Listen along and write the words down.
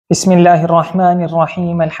بسم الله الرحمن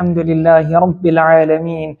الرحيم الحمد لله رب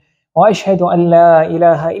العالمين وأشهد أن لا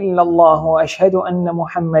إله إلا الله وأشهد أن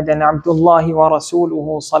محمدا عبد الله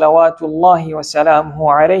ورسوله صلوات الله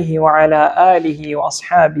وسلامه عليه وعلى آله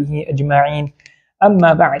وأصحابه أجمعين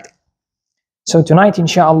أما بعد. So tonight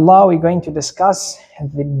inshallah we're going to discuss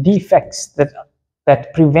the defects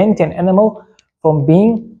that prevent an animal from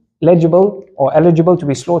being legible or eligible to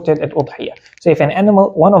be slaughtered at udhiyah. So if an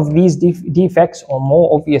animal, one of these defects or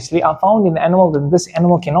more obviously are found in the animal, then this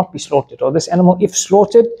animal cannot be slaughtered, or this animal, if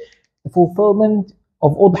slaughtered, the fulfillment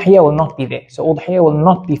of udhiyah will not be there. So udhiyah will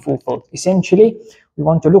not be fulfilled. Essentially, we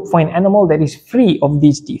want to look for an animal that is free of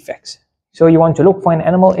these defects. So you want to look for an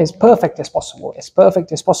animal as perfect as possible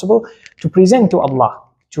to present to Allah,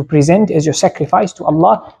 to present as your sacrifice to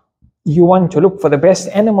Allah. You want to look for the best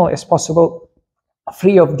animal as possible,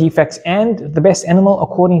 free of defects, and the best animal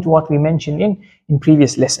according to what we mentioned in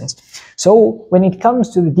previous lessons. So when it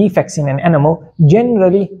comes to the defects in an animal,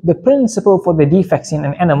 generally the principle for the defects in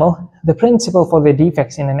an animal,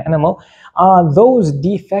 are those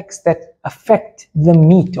defects that affect the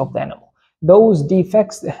meat of the animal. Those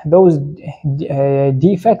defects that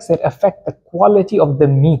affect the quality of the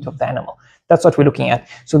meat of the animal. That's what we're looking at.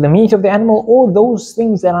 So the meat of the animal, or those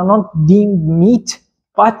things that are not deemed meat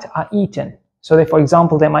but are eaten. So that, for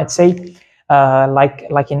example, they might say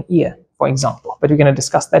like an ear, for example, but we're going to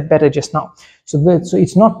discuss that better just now. So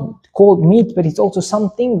it's not called meat, but it's also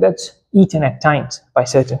something that's eaten at times by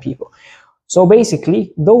certain people. So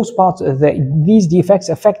basically, those parts, these defects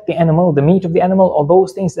affect the animal, the meat of the animal, or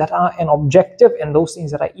those things that are an objective and those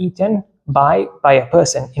things that are eaten by a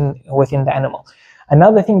person within the animal.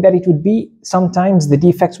 Another thing that it would be, sometimes the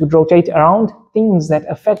defects would rotate around things that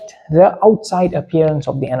affect the outside appearance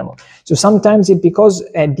of the animal. So sometimes because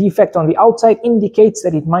a defect on the outside indicates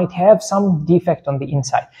that it might have some defect on the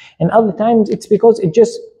inside. And other times it's because it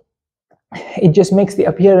just makes the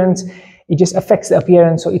appearance, it just affects the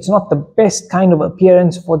appearance. So it's not the best kind of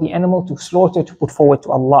appearance for the animal to slaughter, to put forward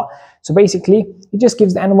to Allah. So basically, it just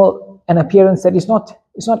gives the animal an appearance that is not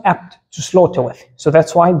apt to slaughter with. So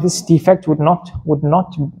that's why this defect would make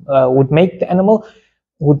the animal,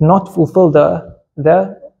 would not fulfill the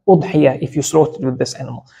udhiyah if you slaughtered with this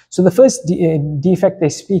animal. So the first defect they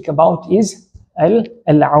speak about is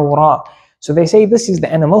al-awra. So they say this is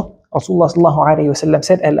the animal. Rasulullah sallallahu alayhi wa sallam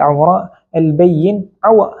said al-awra al-bayyin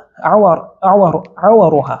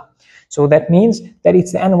awaruha. So that means that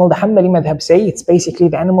it's the animal, the Hanbali madhab say, it's basically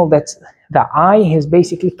the animal that the eye has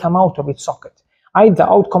basically come out of its socket. Either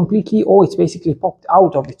out completely or it's basically popped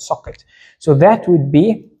out of its socket. So that would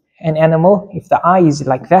be an animal, if the eye is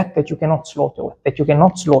like that you cannot slaughter with,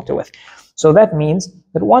 So that means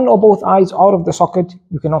that one or both eyes out of the socket,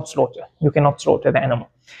 you cannot slaughter the animal.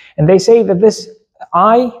 And they say that this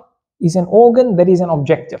eye is an organ that is an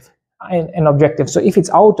objective. So if it's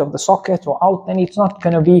out of the socket or out, then it's not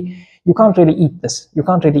going to be, you can't really eat this. You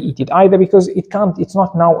can't really eat it either because it's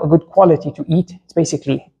not now a good quality to eat. It's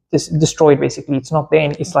basically destroyed, basically. It's not there,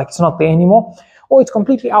 and it's not there anymore. Or it's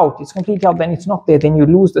completely out, then it's not there. Then you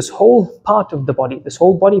lose this whole part of the body, this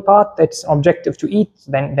whole body part that's objective to eat,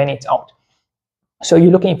 then it's out. So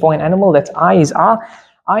you're looking for an animal that eyes are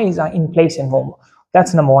in place and normal.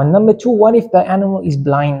 That's number one. Number two, what if the animal is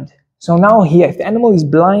blind? So now here, if the animal is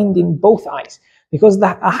blind in both eyes, because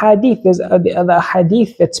the hadith, there's the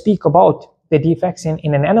hadith that speak about the defects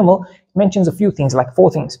in an animal, mentions a few things, like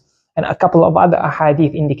 4 things, and a couple of other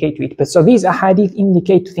ahadith indicate to it. But so these ahadith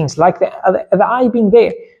indicate to things like the eye being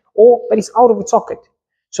there, but it's out of its socket.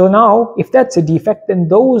 So now, if that's a defect, then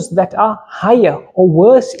those that are higher or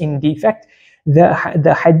worse in defect,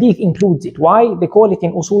 the hadith includes it. Why? They call it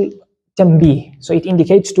in usul tambih. So it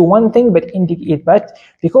indicates to one thing, but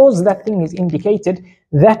because that thing is indicated,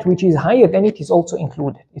 that which is higher than it is also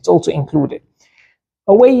included. It's also included.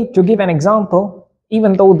 A way to give an example,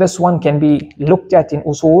 even though this one can be looked at in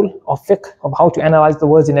usul or fiqh, of how to analyze the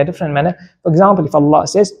words in a different manner. For example, if Allah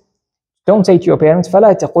says, don't say to your parents,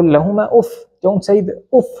 فَلَا تَقُلْ لَهُمَا أُفْ. Don't say the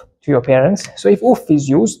uff to your parents. So if uff is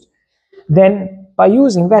used, then by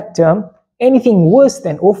using that term, anything worse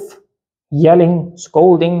than uff, yelling,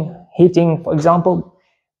 scolding, hitting, for example,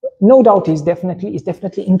 no doubt is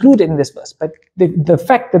definitely included in this verse. But the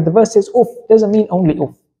fact that the verse says uff doesn't mean only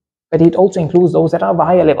uff, but it also includes those that are of a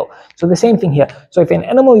higher level. So the same thing here. So if an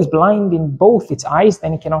animal is blind in both its eyes,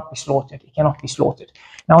 then it cannot be slaughtered.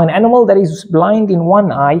 Now an animal that is blind in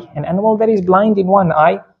one eye,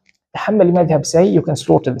 the Hanbali madhab say you can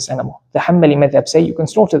slaughter this animal.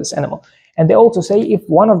 And they also say if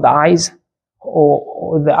one of the eyes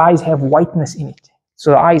or the eyes have whiteness in it.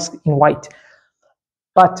 So the eyes in white.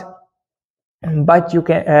 But but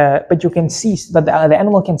the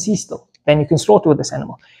animal can see still. Then you can slaughter with this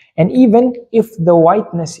animal. And even if the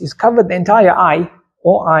whiteness is covered the entire eye,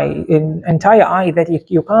 entire eye that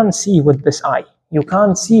you can't see with this eye, you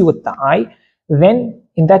can't see with the eye, then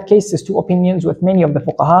in that case there's two opinions with many of the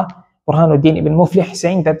fuqaha. Burhanuddin ibn Muflih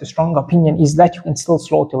saying that the strong opinion is that you can still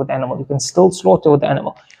slaughter with the animal. You can still slaughter with the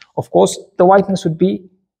animal. Of course, the whiteness would be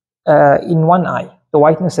in one eye. The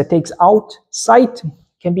whiteness that takes out sight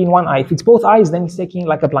can be in one eye. If it's both eyes, then it's taking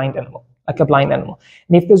like a blind animal, And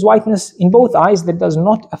if there's whiteness in both eyes that does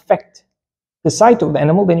not affect the sight of the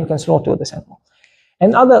animal, then you can slaughter with this animal.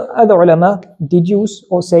 And other ulama deduce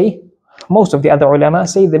or say, most of the other ulama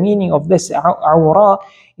say the meaning of this awra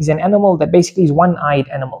is an animal that basically is one-eyed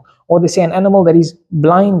animal. Or they say an animal that is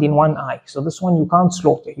blind in one eye. So this one you can't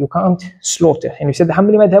slaughter. And we said the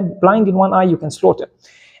Hanbali madhab, blind in one eye you can slaughter.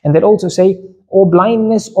 And they also say, or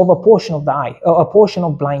blindness of a portion of the eye, or a portion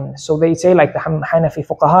of blindness. So they say like the Hanafi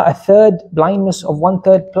fuqaha, a third blindness of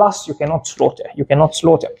 1/3 plus you cannot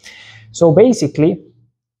slaughter. So basically,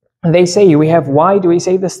 they say why do we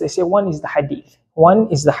say this? They say one is the hadith.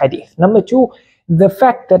 Number two, the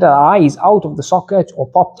fact that an eye is out of the socket or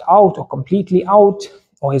popped out or completely out,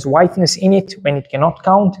 or his whiteness in it when it cannot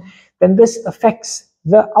count, then this affects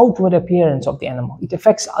the outward appearance of the animal. It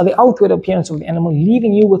affects the outward appearance of the animal,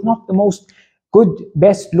 leaving you with not the most good,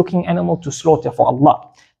 best looking animal to slaughter for Allah.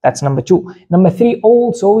 That's number two. Number three,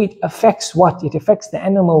 also it affects what? It affects the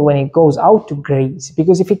animal when it goes out to graze.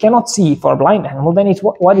 Because if it cannot see for a blind animal, then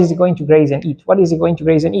what is it going to graze and eat?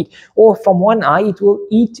 Or from one eye it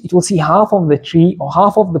will see half of the tree or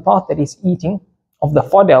half of the part that it's eating, of the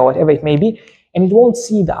fodder or whatever it may be, and it won't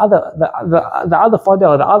see the other fodder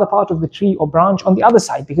or the other part of the tree or branch on the other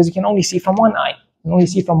side, because it can only see from one eye.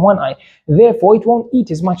 Therefore, it won't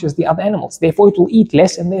eat as much as the other animals. Therefore, it will eat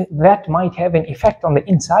less, and that might have an effect on the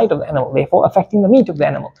inside of the animal, therefore affecting the meat of the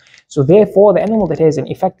animal. So therefore, the animal that has an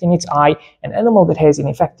effect in its eye,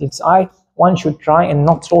 one should try and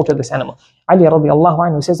not slaughter this animal. Ali radiallahu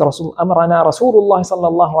anhu says, Amrana Rasulullah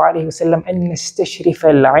sallallahu alayhi wa sallam an nastashrifa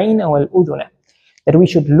al-'ayna wal-udhuna, that we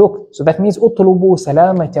should look. So that means utlubu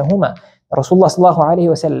salamatahuma. Rasulullah sallallahu alayhi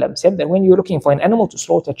wa sallam said that when you're looking for an animal to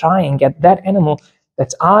slaughter, try and get that animal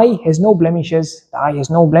that's eye has no blemishes, the eye has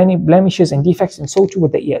no blemishes and defects, and so too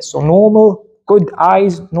with the ears. So normal, good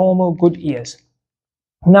eyes, normal, good ears.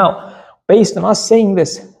 Now, based on us saying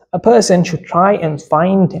this, a person should try and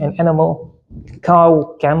find an animal,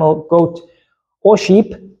 cow, camel, goat, or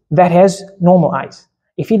sheep that has normal eyes.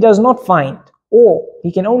 If he does not find, or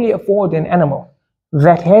he can only afford an animal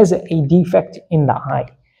that has a defect in the eye.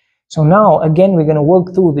 So now, again, we're going to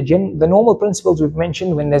work through the normal principles we've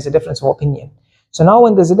mentioned when there's a difference of opinion. So now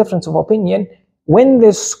when there's a difference of opinion, when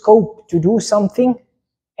there's scope to do something,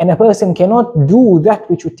 and a person cannot do that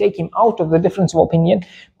which would take him out of the difference of opinion,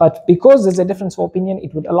 but because there's a difference of opinion,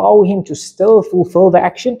 it would allow him to still fulfill the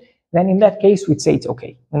action, then in that case, we'd say it's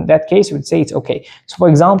okay. So for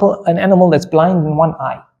example, an animal that's blind in one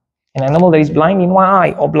eye,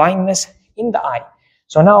 or blindness in the eye.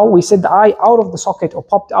 So now we said the eye out of the socket or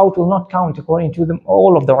popped out will not count according to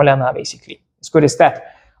all of the ulama basically. As good as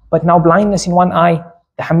that. But now blindness in one eye,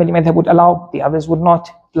 the Hanbali madhab would allow, the others would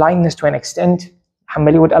not. Blindness to an extent,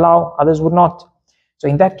 Hanbali would allow, others would not. So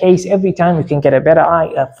in that case, every time you can get a better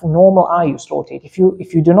eye, a normal eye, you slaughter it. If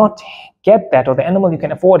you do not get that, or the animal you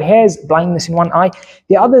can afford has blindness in one eye,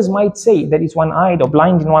 the others might say that it's one-eyed or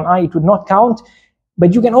blind in one eye, it would not count.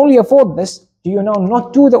 But you can only afford this. Do you now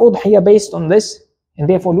not do the udhiyah based on this, and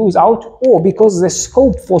therefore lose out? Or because there's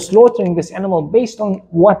scope for slaughtering this animal based on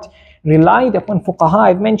what relied upon fuqaha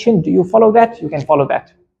I've mentioned, do you follow that? You can follow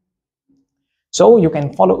that. So you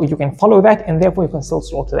can follow that, and therefore you can still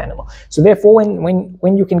slaughter the animal. So therefore,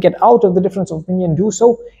 when you can get out of the difference of opinion, do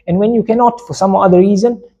so. And when you cannot for some other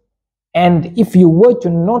reason, and if you were to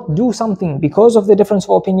not do something because of the difference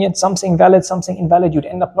of opinion, something valid, something invalid, you'd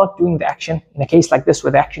end up not doing the action. In a case like this,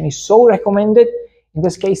 where the action is so recommended, in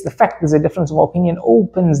this case, the fact there's a difference of opinion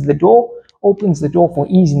opens the door for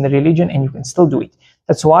ease in the religion, and you can still do it.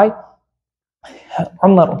 That's why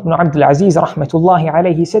Umar ibn Abdul Aziz rahmatullahi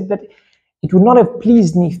alayhi said that it would not have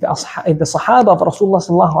pleased me if the Sahaba of Rasulullah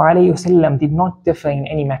sallallahu alayhi wasallam did not differ in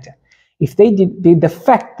any matter. If they did, the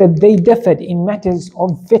fact that they differed in matters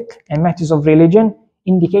of fiqh and matters of religion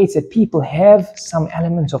indicates that people have some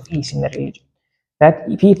elements of ease in the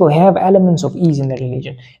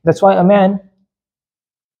religion. That's why a man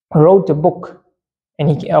wrote a book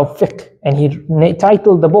of fiqh, and he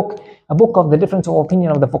titled the book a book of the difference of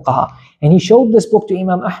opinion of the fuqaha, and he showed this book to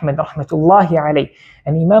Imam Ahmad rahmatullahi alayh,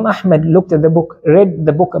 and Imam Ahmad looked at the book, read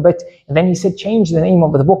the book a bit, and then he said change the name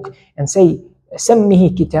of the book and say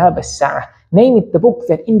Sammihi Kitab as-Sa'ah, Name it the book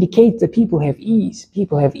that indicates that people have ease.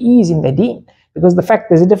 People have ease in their deen. Because the fact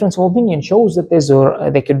there's a difference of opinion shows that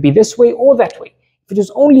there could be this way or that way. If it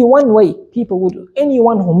is only one way,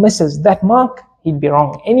 anyone who misses that mark, he'd be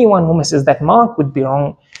wrong. Anyone who misses that mark would be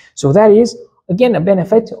wrong. So that is, again, a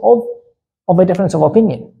benefit of a difference of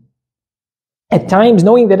opinion. At times,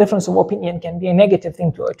 knowing the difference of opinion can be a negative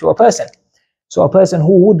thing to a person. So a person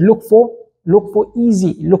who would look for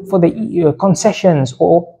the concessions,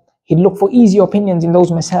 or he'd look for easy opinions in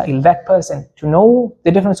those masail, that person, to know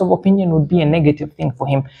the difference of opinion would be a negative thing for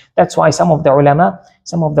him. That's why some of the ulama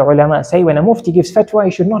say when a mufti gives fatwa,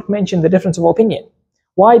 he should not mention the difference of opinion.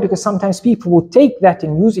 Why? Because sometimes people would take that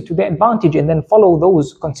and use it to their advantage and then follow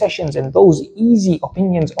those concessions and those easy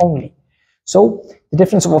opinions only. So the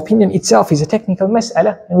difference of opinion itself is a technical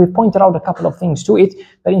mas'ala, and we pointed out a couple of things to it,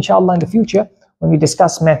 but inshallah in the future, when we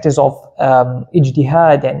discuss matters of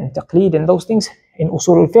ijtihad and taqleed and those things in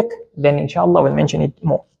usul al-fiqh, then inshallah we'll mention it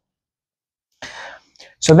more.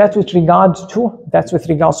 So that's with regards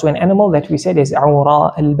to an animal that we said is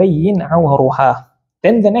awra al-bayyin awaruha.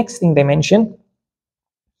 Then the next thing they mention,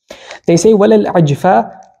 they say wala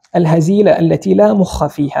al-ajfa al-hazila allati la mukha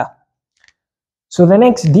fiha. So the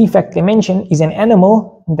next defect they mention is an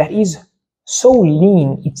animal that is so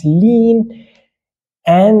lean. It's lean,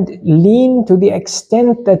 and lean to the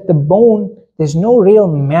extent that the bone, there's no real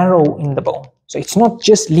marrow in the bone. So it's not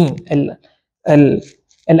just lean.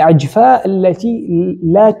 Al-ajfa allati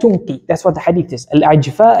la tunqi. That's what the hadith is.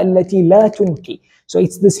 Al-ajfa allati la tunqi. So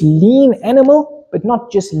it's this lean animal, but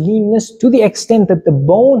not just leanness to the extent that the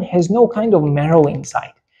bone has no kind of marrow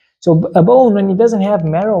inside. So a bone, when it doesn't have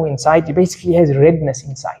marrow inside, it basically has redness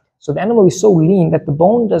inside. So the animal is so lean that the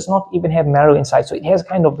bone does not even have marrow inside. So it has a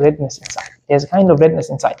kind of redness inside. It has a kind of redness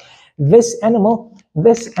inside. This animal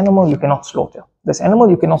you cannot slaughter. This animal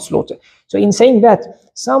you cannot slaughter. So in saying that,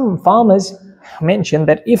 some farmers mention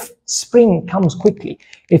that if spring comes quickly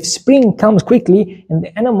and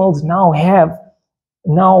the animals now have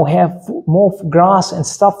more grass and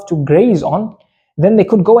stuff to graze on, then they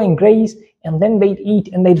could go and graze, and then they'd eat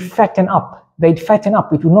and they'd fatten up.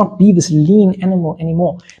 It would not be this lean animal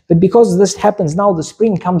anymore. But because this happens now, the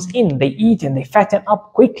spring comes in, they eat and they fatten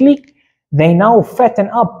up quickly. They now fatten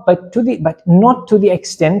up, but not to the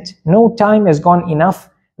extent, no time has gone enough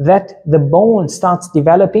that the bone starts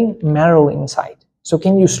developing marrow inside. So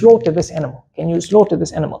can you slaughter this animal?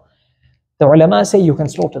 The ulama say you can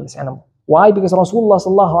slaughter this animal. Why? Because Rasulullah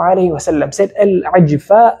sallallahu alayhi wa sallam said,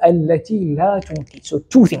 Al-ajfa allati la tunqi. So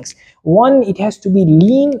two things. One, it has to be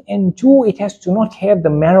lean, and two, it has to not have the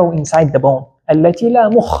marrow inside the bone. Allati la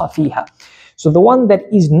mukha fiha. So the one that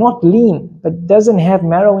is not lean, but doesn't have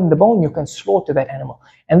marrow in the bone, you can slaughter that animal.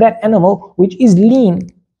 And that animal which is lean,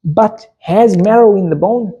 but has marrow in the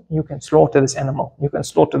bone, you can slaughter this animal.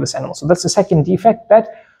 So that's the second defect that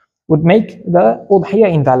would make the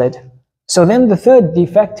udhiyah invalid. So then the third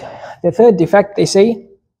defect they say,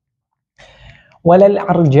 walal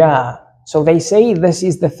arja. So they say this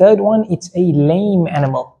is the third one, it's a lame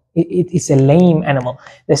animal. It's a lame animal.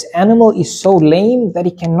 This animal is so lame that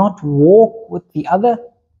it cannot walk with the other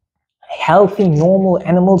healthy, normal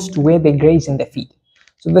animals to where they graze in their feet.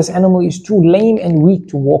 So this animal is too lame and weak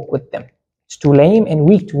to walk with them. So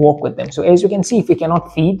as you can see, if it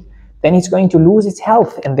cannot feed, then it's going to lose its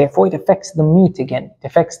health, and therefore it affects the meat again.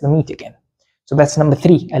 So that's number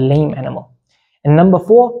 3, a lame animal. And number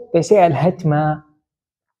 4, they say al-hatma.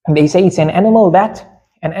 They say it's an animal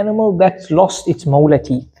that's lost its molar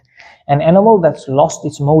teeth.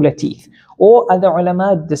 Or other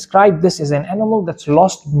ulama describe this as an animal that's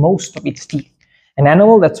lost most of its teeth.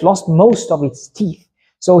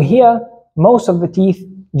 So here, most of the teeth,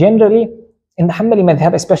 generally, in the Hanbali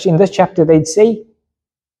madhab, especially in this chapter, they'd say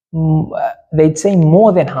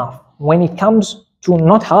more than half. When it comes to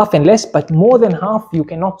not half and less, but more than half, you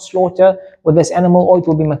cannot slaughter with this animal, or it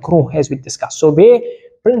will be makruh, as we discussed. So their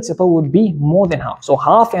principle would be more than half. So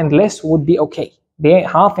half and less would be okay.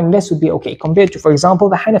 Compared to, for example,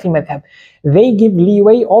 the Hanafi madhab. They give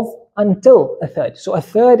leeway of until a third. So a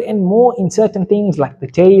third and more in certain things like the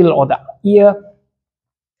tail or the ear,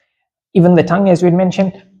 even the tongue, as we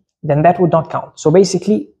mentioned, then that would not count. So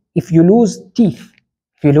basically, if you lose teeth,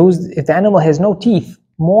 if the animal has no teeth,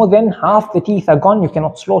 more than half the teeth are gone, you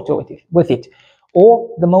cannot slaughter with it. Or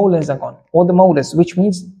the molars are gone, which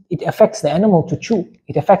means it affects the animal to chew.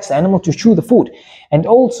 The food. And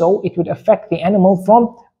also, it would affect the animal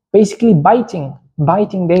from basically biting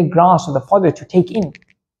their grass or the fodder to take in.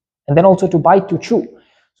 And then also to bite, to chew.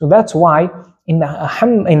 So that's why in the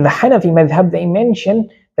Hanafi madhab, they mention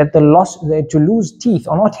that to lose teeth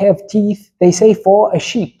or not have teeth, they say for a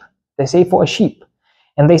sheep.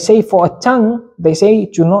 And they say for a tongue, they say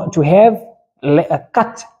to have a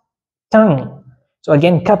cut tongue. So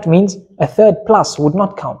again, cut means a third plus would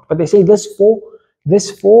not count. But they say this for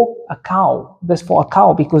a cow,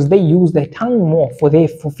 because they use their tongue more for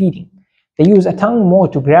feeding. They use a tongue more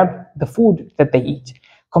to grab the food that they eat,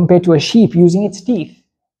 compared to a sheep using its teeth.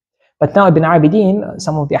 But now Ibn Abidin,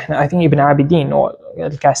 I think Ibn Abidin or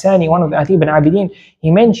Al-Kasani, one of the Ibn Abidin,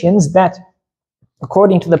 he mentions that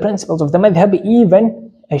according to the principles of the madhab,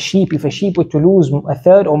 even a sheep, if a sheep were to lose a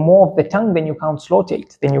third or more of the tongue, then you can't slaughter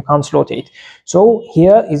it. So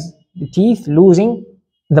here is the teeth losing,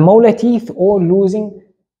 the molar teeth, or losing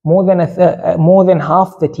more than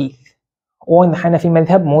half the teeth, or in the Hanafi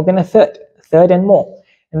madhab more than a third and more.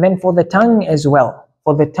 And then for the tongue as well,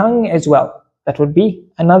 that would be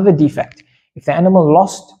another defect. If the animal,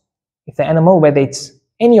 whether it's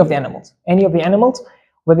any of the animals,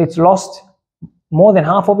 whether it's lost more than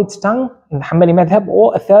half of its tongue in the Hanbali madhab,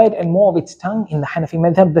 or a third and more of its tongue in the Hanafi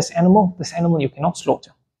madhab, this animal you cannot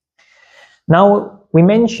slaughter. Now we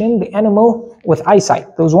mentioned the animal with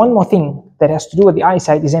eyesight. There's one more thing that has to do with the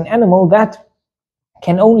eyesight, is an animal that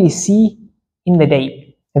can only see in the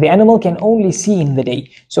day. The animal can only see in the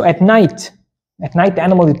day. So at night the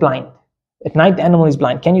animal is blind.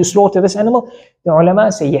 Can you slaughter this animal? The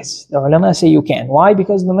ulama say yes. The ulama say you can. Why?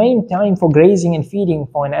 Because the main time for grazing and feeding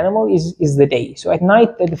for an animal is the day. So at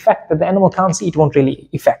night, the fact that the animal can't see, it won't really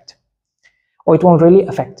affect.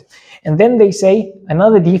 And then they say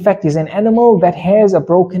another defect is an animal that has a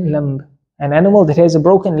broken limb.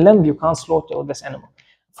 You can't slaughter this animal.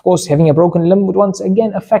 Of course, having a broken limb would once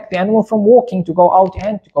again affect the animal from walking to go out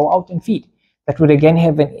and feed. That would again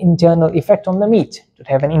have an internal effect on the meat.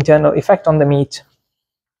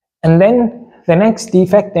 And then the next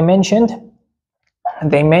defect they mentioned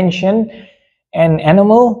an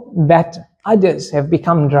animal that udders have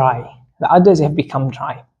become dry.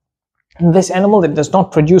 And this animal that does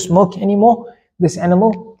not produce milk anymore, this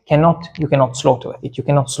animal you cannot slaughter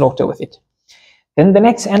with it. Then the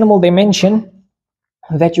next animal they mention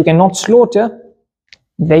that you cannot slaughter,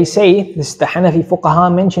 they say, this the Hanafi fuqaha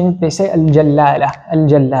mentioned, they say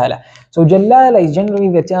al-jallala. So jallala is generally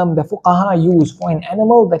the term the fuqaha use for an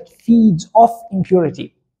animal that feeds off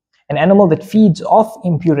impurity.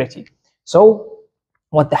 So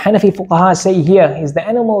what the Hanafi fuqaha say here is the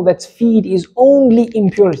animal that's feed is only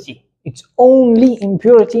impurity. It's only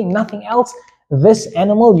impurity, nothing else. This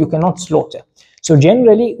animal you cannot slaughter. So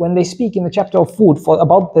generally, when they speak in the chapter of food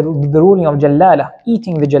about the ruling of jallala,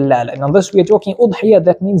 eating the jallala. Now this we are talking udhiyah,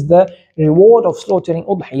 that means the reward of slaughtering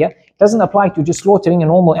udhiyah doesn't apply to just slaughtering a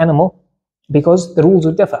normal animal, because the rules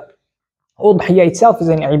would differ. Udhiyah itself is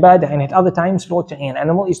an ibadah, and at other times slaughtering an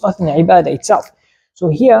animal is not an ibadah itself. So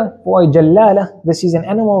here, for a jallala, this is an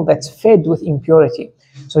animal that's fed with impurity.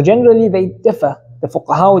 So generally they differ. The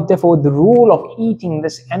fuqaha would differ with the rule of eating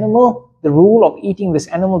this animal,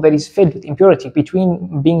 that is fed with impurity,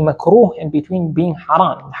 between being makruh and between being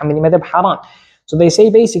haram. Hanbali madhab haram. So they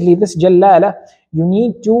say basically this jallala, you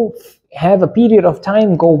need to have a period of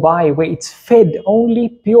time go by where it's fed only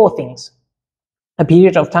pure things. A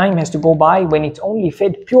period of time has to go by when it's only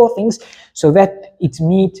fed pure things, so that its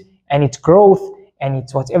meat and its growth and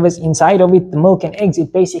it's whatever's inside of it, the milk and eggs,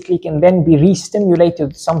 it basically can then be re-stimulated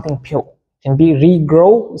with something pure. Can be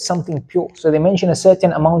regrow something pure. So they mention a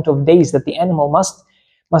certain amount of days that the animal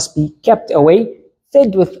must be kept away,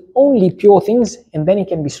 fed with only pure things, and then it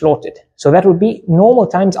can be slaughtered. So that would be normal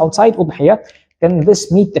times outside udhiyah. Then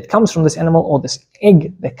this meat that comes from this animal, or this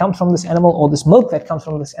egg that comes from this animal, or this milk that comes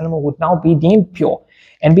from this animal would now be deemed pure.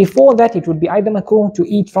 And before that, it would be either makruh to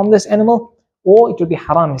eat from this animal, or it would be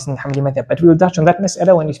haram in the Hanbali madhab. But we will touch on that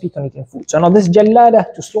mas'ala when we speak on eating food. So now this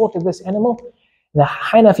jallala, to slaughter this animal, the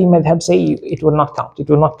Hanafi madhab say it will not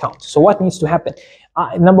count. So what needs to happen?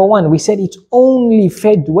 Number one, we said it's only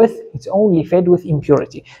fed with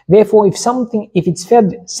impurity. Therefore, if it's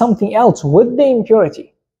fed something else with the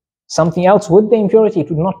impurity, it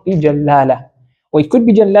would not be jallala. Or it could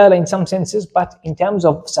be jallala in some senses, but in terms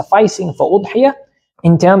of sufficing for udhiyah,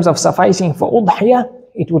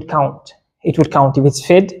 it would count. If it's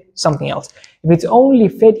fed something else. If it's only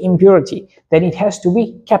fed impurity, then it has to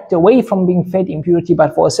be kept away from being fed impurity,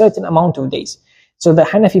 but for a certain amount of days. So the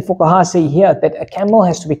Hanafi fuqaha say here that a camel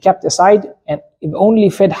has to be kept aside and if only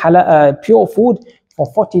fed pure food for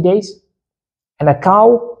 40 days, and a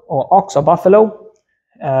cow or ox or buffalo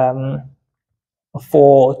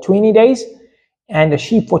for 20 days, and a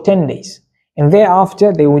sheep for 10 days. And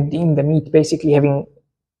thereafter, they would deem the meat basically having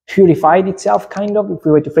purified itself, kind of, if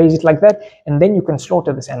we were to phrase it like that, and then you can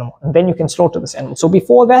slaughter this animal. So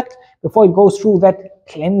before it goes through that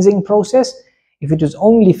cleansing process, If it is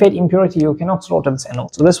only fed impurity, you cannot slaughter this animal.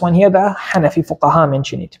 So this one here, the Hanafi fuqaha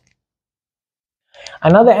mention it.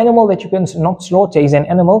 Another animal that you can not slaughter is an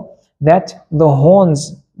animal that the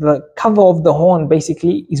horns, the cover of the horn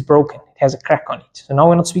basically is broken. It has a crack on it. So now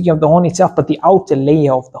we're not speaking of the horn itself, but the outer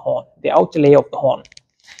layer of the horn. The outer layer of the horn.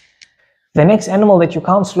 The next animal that you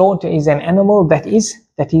can't slaughter is an animal that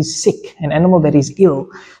is sick, an animal that is ill.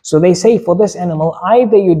 So they say for this animal,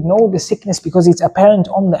 either you'd know the sickness because it's apparent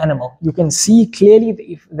on the animal. You can see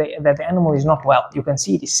clearly that the animal is not well. You can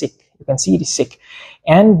see it is sick. You can see it is sick.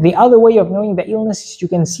 And the other way of knowing the illness is you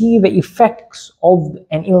can see the effects of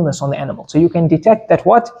an illness on the animal. So you can detect that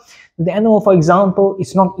the animal, for example,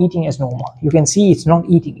 is not eating as normal. You can see it's not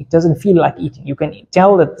eating. It doesn't feel like eating. You can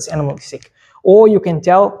tell that this animal is sick. Or you can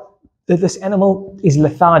tell that this animal is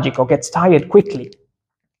lethargic or gets tired quickly.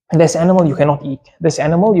 And this animal you cannot eat. This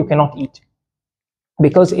animal you cannot eat.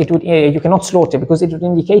 Because it would, you cannot slaughter, because it would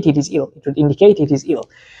indicate it is ill. It would indicate it is ill.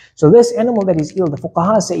 So this animal that is ill, the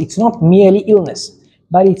fuqaha say it's not merely illness,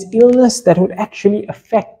 but it's illness that would actually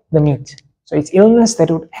affect the meat. So it's illness that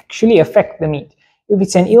would actually affect the meat. If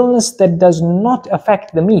it's an illness that does not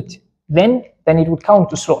affect the meat, then it would count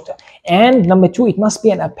to slaughter. And number two, it must be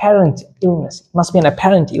an apparent illness. It must be an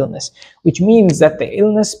apparent illness, which means that the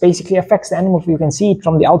illness basically affects the animal. You can see it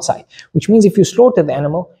from the outside, which means if you slaughter the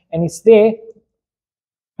animal and it's there,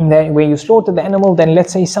 and then when you slaughter the animal, then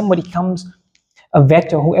let's say somebody comes, a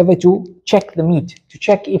vet or whoever, to check the meat, to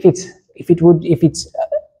check if it's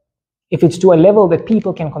to a level that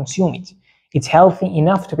people can consume it. It's healthy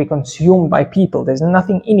enough to be consumed by people. There's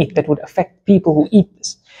nothing in it that would affect people who eat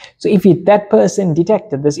this. So if that person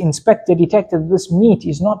detected, this inspector detected this meat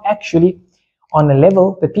is not actually on a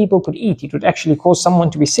level that people could eat, it would actually cause someone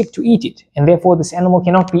to be sick to eat it, and therefore this animal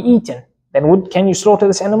cannot be eaten, then can you slaughter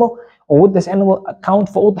this animal? Or would this animal count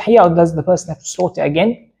for udhiyah, or does the person have to slaughter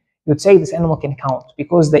again? You'd say this animal can count,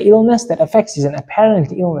 because the illness that affects is an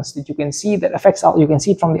apparent illness that you can see, that affects, you can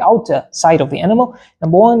see it from the outer side of the animal,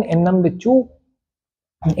 number one, and number two,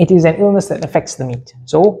 it is an illness that affects the meat.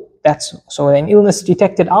 So an illness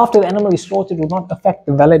detected after the animal is slaughtered would not affect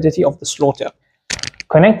the validity of the slaughter.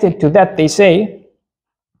 Connected to that, they say,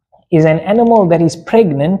 is an animal that is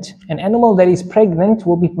pregnant. An animal that is pregnant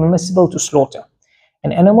will be permissible to slaughter.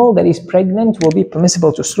 An animal that is pregnant will be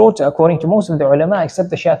permissible to slaughter according to most of the ulama except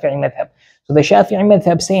the Shafi'i madhab. So the Shafi'i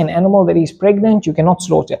madhab say an animal that is pregnant you cannot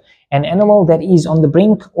slaughter. An animal that is on the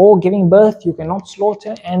brink or giving birth you cannot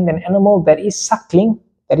slaughter, and an animal that is suckling,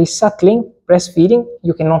 breastfeeding,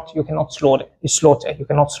 you cannot slaughter. You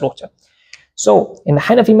cannot slaughter. So in the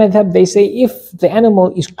Hanafi madhab they say if the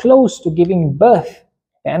animal is close to giving birth,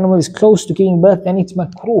 then it's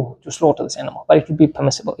makruh to slaughter this animal, but it would be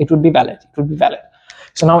permissible. It would be valid.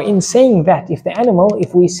 So now in saying that,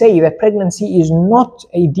 if we say that pregnancy is not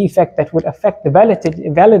a defect that would affect the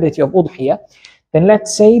validity of udhiyah, then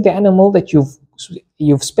let's say the animal that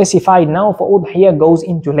you've specified now for udhiyah goes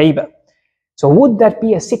into labor. So would that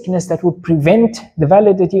be a sickness that would prevent the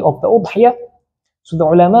validity of the udhiyah? So the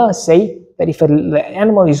ulama say that if the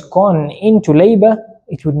animal is gone into labor,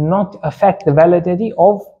 it would not affect the validity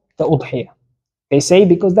of the udhiyah. They say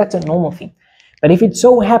because that's a normal thing. But if it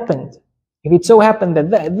so happened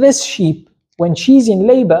that this sheep, when she's in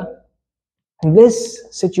labor, this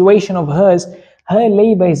situation of hers, her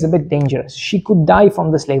labor is a bit dangerous. She could die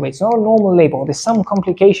from this labor. It's not a normal labor. There's some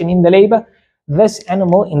complication in the labor. This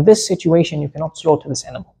animal, in this situation, you cannot slaughter this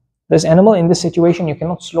animal. This animal, in this situation, you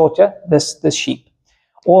cannot slaughter this sheep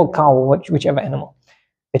or cow, whichever animal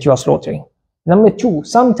that you are slaughtering. Number two,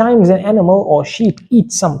 sometimes an animal or sheep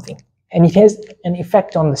eats something and it has an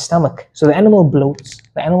effect on the stomach. So the animal bloats.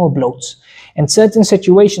 And certain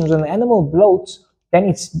situations when the animal bloats, then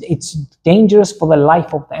it's dangerous for the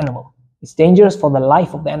life of the animal. The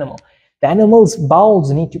animal's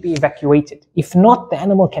bowels need to be evacuated. If not, the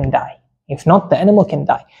animal can die. So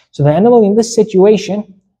the animal in this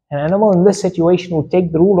situation, will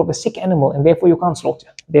take the rule of a sick animal, and therefore you can't slaughter.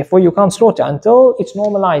 Until it's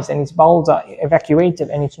normalized and its bowels are evacuated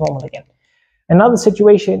and it's normal again. Another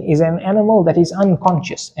situation is an animal that is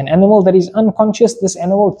unconscious. This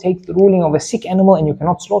animal takes the ruling of a sick animal and you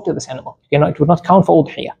cannot slaughter this animal. It would not count for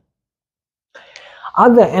udhiyah.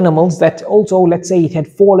 Other animals that also, let's say it had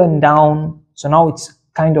fallen down, so now it's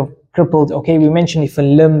kind of crippled. Okay, we mentioned if a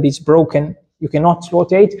limb is broken, you cannot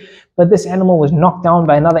slaughter it, but this animal was knocked down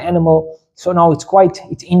by another animal, so now it's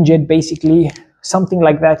injured, basically, something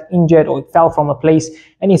like that, injured, or it fell from a place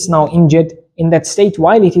and it's now injured. In that state,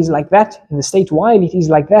 while it is like that, then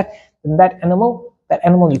that animal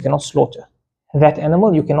you cannot slaughter.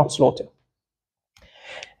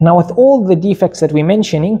 Now with all the defects that we're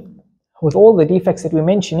mentioning,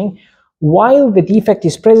 while the defect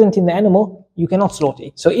is present in the animal, you cannot slaughter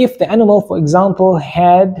it. So if the animal, for example,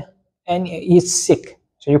 had and is sick,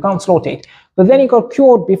 so you can't slaughter it, but then it got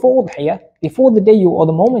cured before udhiyah, before the day or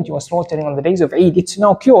the moment you are slaughtering on the days of Eid, it's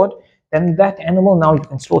now cured, then that animal, now you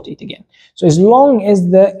can slaughter it again. So as long as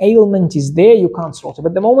the ailment is there, you can't slaughter.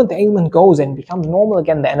 But the moment the ailment goes and becomes normal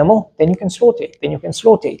again, the animal, then you can slaughter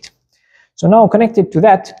it. So now connected to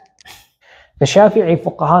that, the Shafi'i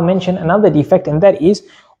fuqaha mention another defect, and that is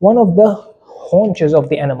one of the haunches of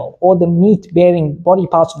the animal or the meat-bearing body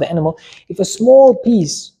parts of the animal. If a small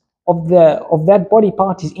piece of that body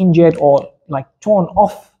part is injured or like torn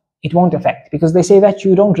off, it won't affect, because they say that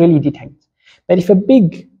you don't really detect. But if a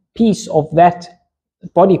big piece of that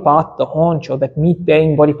body part, the haunch or that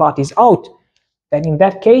meat-bearing body part, is out, then in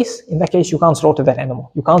that case you can't slaughter that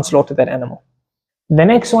animal. The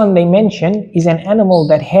next one they mention is an animal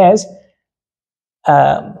that has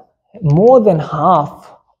more than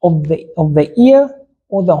half of the ear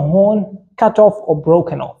or the horn cut off or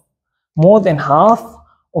broken off. More than half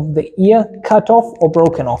of the ear cut off or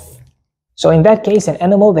broken off. So in that case, an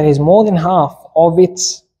animal that has more than half of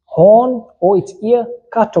its horn or its ear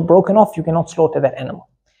cut or broken off, you cannot slaughter that animal.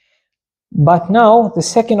 But now the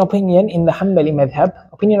second opinion in the Hanbali madhab,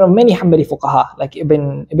 opinion of many Hanbali fuqaha like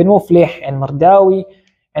Ibn Muflih and Mardawi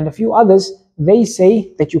and a few others, they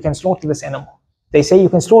say that you can slaughter this animal. They say you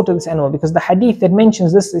can slaughter this animal because the hadith that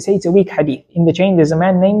mentions this, they say it's a weak hadith. In the chain there's a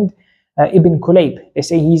man named Ibn Kulayb. They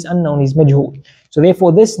say he's unknown, he's majhul. So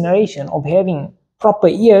therefore this narration of having proper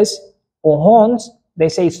ears or horns, they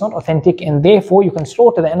say it's not authentic, and therefore you can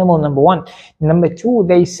slaughter the animal, number one. Number two,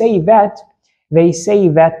 they say that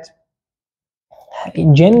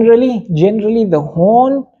generally the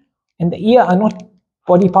horn and the ear are not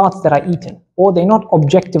body parts that are eaten, or they're not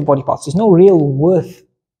objective body parts. There's no real worth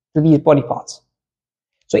to these body parts.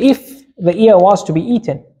 So if the ear was to be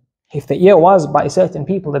eaten, if the ear was by certain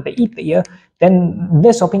people that they eat the ear, then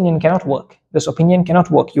this opinion cannot work.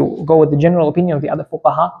 You go with the general opinion of the other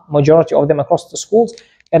fuqaha, majority of them across the schools,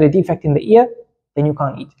 that a defect in the ear, then you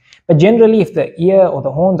can't eat. But generally, if the ear or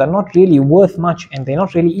the horns are not really worth much and they're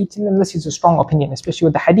not really eaten, then this is a strong opinion, especially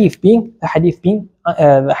with the hadith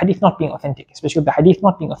not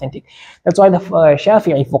being authentic. That's why the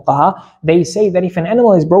Shafi'i fuqaha, they say that if an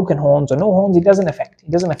animal has broken horns or no horns, it doesn't affect.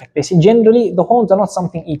 They say generally the horns are not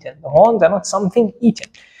something eaten.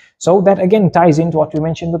 So that again ties into what we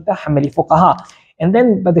mentioned with the Hanbali fuqaha. And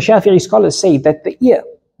then, but the Shafi'i scholars say that the ear,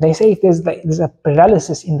 they say if there's a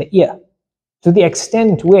paralysis in the ear, to the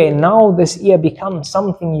extent where now this ear becomes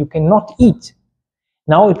something you cannot eat.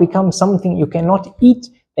 Then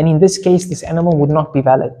in this case, this animal would not be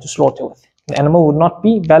valid to slaughter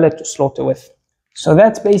with. So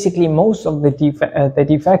that's basically most of the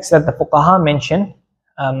defects that the fuqaha mention.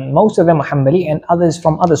 Most of them are Hanbali and others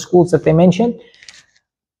from other schools that they mention.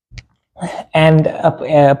 And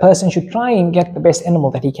a person should try and get the best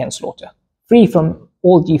animal that he can slaughter, free from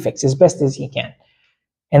all defects as best as he can.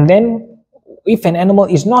 And then if an animal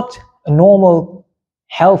is not a normal,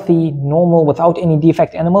 healthy, without any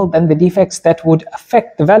defect animal, then the defects that would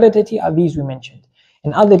affect the validity are these we mentioned.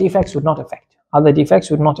 And other defects would not affect.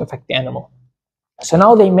 The animal. So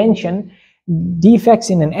now they mention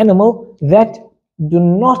defects in an animal that do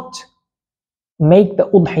not make the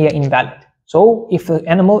udhiyah invalid. So if the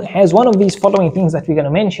animal has one of these following things that we're going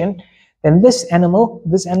to mention, then this animal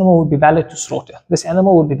would be valid to slaughter.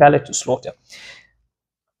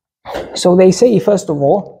 So they say, first of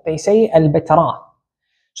all, al-batra.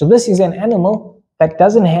 So this is an animal that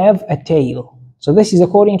doesn't have a tail. So this is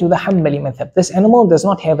according to the Hanbali madhab. This animal does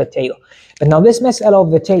not have a tail. But now this mas'ala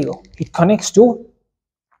of the tail, it connects to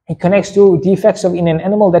defects in an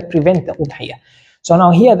animal that prevent the udhiyah. So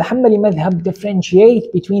now here the Hanbali madhab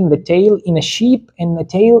differentiate between the tail in a sheep and the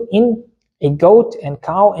tail in a goat and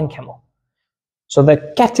cow and camel. So the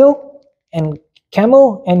cattle and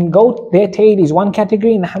camel and goat, their tail is one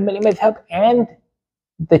category in the Hanbali madhab, and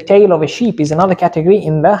the tail of a sheep is another category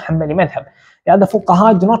in the Hanbali madhab. The other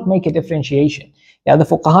fuqaha do not make a differentiation.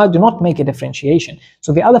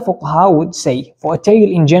 So the other fuqaha would say for a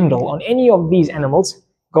tail in general on any of these animals,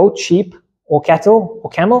 goat, sheep or cattle or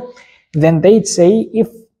camel, then they'd say if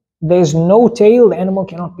there's no tail, the animal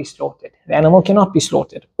cannot be slaughtered.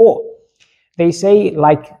 Or they say,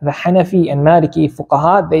 like the Hanafi and Maliki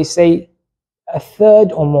fuqaha, they say a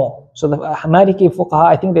third or more. So the Maliki fuqaha,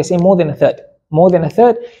 I think they say more than a third,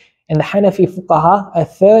 and the Hanafi fuqaha a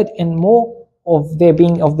third and more of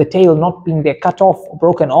the tail not being there, cut off or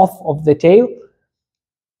broken off of the tail,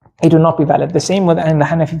 it will not be valid. The same with and the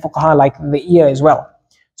Hanafi fuqaha, like the ear as well.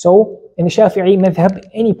 So in the Shafi'i madhab,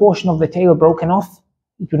 any portion of the tail broken off,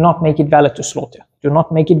 it would not make it valid to slaughter. do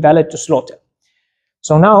not make it valid to slaughter.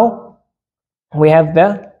 So now we have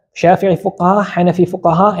the Shafi'i fuqaha, Hanafi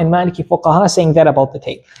fuqaha, and Maliki fuqaha saying that about the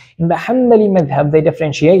tail. In the Hanbali madhab, they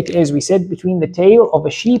differentiate, as we said, between the tail of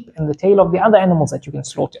a sheep and the tail of the other animals that you can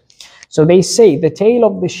slaughter. So they say the tail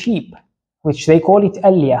of the sheep, which they call it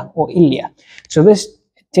alya or ilya. So this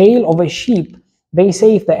tail of a sheep, they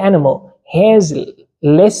say if the animal has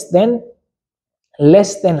less than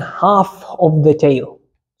half of the tail.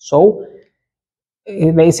 So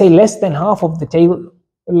they say less than half of the tail.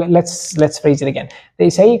 Let's phrase it again. They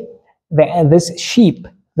say that this sheep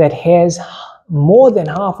that has more than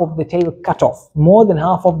half of the tail cut off, or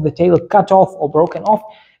broken off,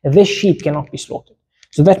 this sheep cannot be slaughtered.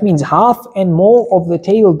 So that means half and more of the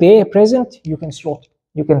tail there present, you can slaughter.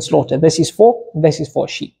 This is for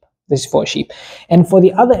sheep. And for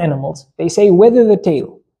the other animals, they say whether the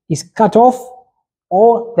tail is cut off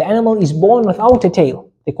or the animal is born without a tail,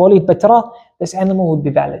 they call it batra, this animal would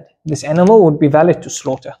be valid. This animal would be valid to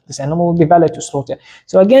slaughter.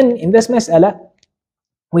 So again, in this mas'ala,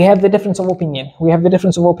 we have the difference of opinion.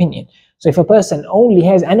 So if a person only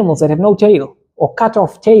has animals that have no tail, or cut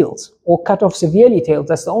off tails, or cut off severely tails,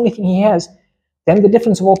 that's the only thing he has, then the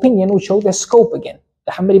difference of opinion would show the scope again.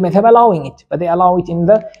 The Hanbali madhab allowing it, but they allow it in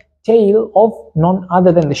the tail of none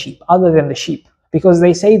other than the sheep, because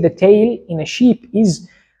they say the tail in a sheep is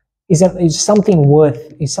something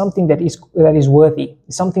that is worthy,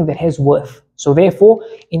 something that has worth. So therefore,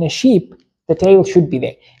 in a sheep, the tail should be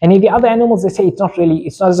there. And in the other animals, they say it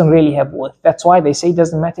doesn't really have worth. That's why they say it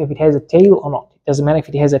doesn't matter if it has a tail or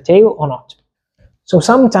not. So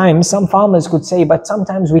sometimes some farmers could say, but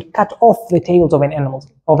sometimes we cut off the tails of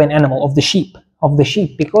the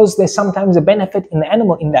sheep, because there's sometimes a benefit in the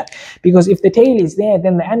animal in that. Because if the tail is there,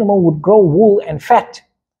 then the animal would grow wool and fat.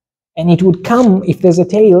 And it would come, if there's a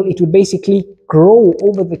tail, it would basically grow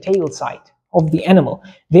over the tail side of the animal,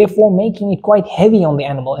 therefore making it quite heavy on the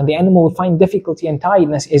animal, and the animal will find difficulty and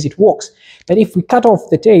tiredness as it walks. But if we cut off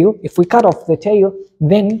the tail,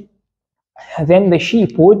 then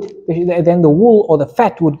the wool or the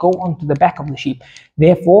fat would go onto the back of the sheep.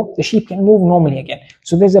 Therefore, the sheep can move normally again.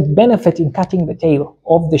 So there's a benefit in cutting the tail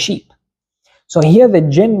of the sheep. So here the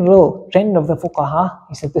general trend of the fuqaha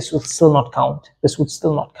is that this would still not count.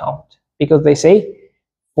 Because they say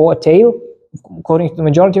for a tail, according to the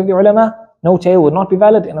majority of the ulama, no tail would not be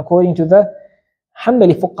valid. And according to the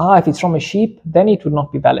Hanbali fuqaha, if it's from a sheep, then it would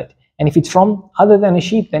not be valid. And if it's from other than a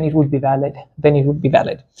sheep, then it would be valid.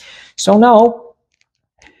 So now,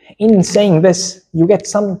 in saying this, you get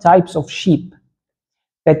some types of sheep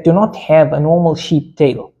that do not have a normal sheep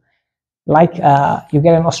tail. Like you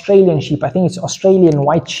get an Australian sheep, I think it's Australian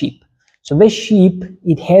white sheep. So this sheep,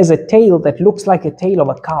 it has a tail that looks like a tail of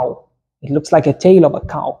a cow.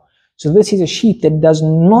 So this is a sheep that does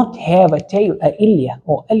not have a tail, a ilya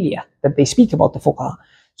or alya that they speak about, the fuqaha.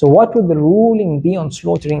 So what would the ruling be on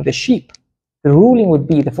slaughtering the sheep? The ruling would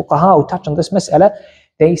be, the fuqaha who touch on this mas'ala,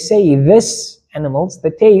 they say these animals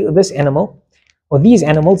that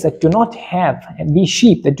do not have, and these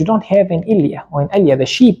sheep that do not have an ilya or an alya, the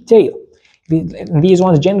sheep tail, these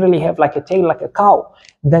ones generally have like a tail like a cow,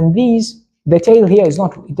 then the tail here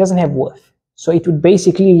it doesn't have worth. So it would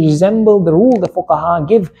basically resemble the rule the fuqaha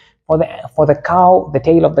give for the cow, the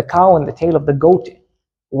tail of the cow and the tail of the goat,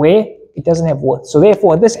 where it doesn't have worth. So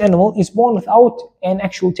therefore, this animal is born without an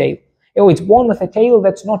actual tail. It's born with a tail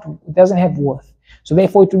doesn't have worth. So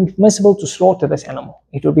therefore, it would be permissible to slaughter this animal.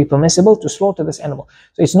 So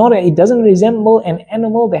it doesn't resemble an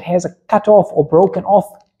animal that has a cut off or broken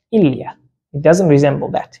off ilya. It doesn't resemble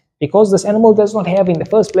that, because this animal does not have in the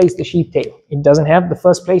first place the sheep tail.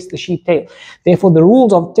 Therefore, the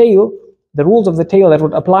rules of the tail that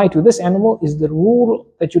would apply to this animal is the rule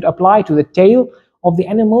that should apply to the tail of the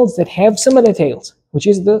animals that have similar tails, which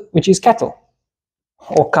is cattle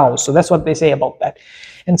or cows. So that's what they say about that.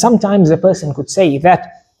 And sometimes a person could say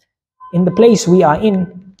that in the place we are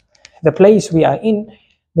in,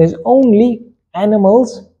 there's only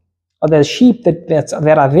animals, or the sheep that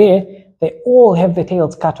are there, they all have the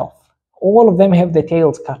tails cut off. All of them have the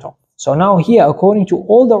tails cut off. So now here, according to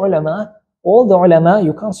all the ulama,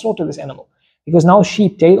 you can't slaughter this animal, because now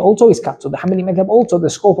sheep tail also is cut. So the Hanbali madhab also,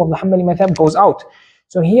 the scope of the Hanbali madhab goes out.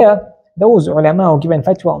 So here, those ulama who give an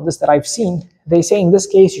fatwa on this that I've seen, they say in this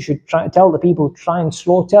case you should tell the people to try and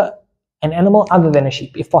slaughter an animal other than a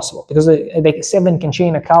sheep if possible, because 7 can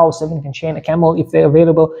chain a cow, 7 can chain a camel if they're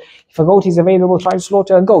available. If a goat is available, try to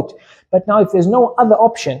slaughter a goat. But now if there's no other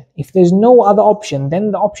option,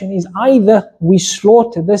 then the option is either we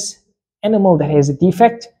slaughter this animal that has a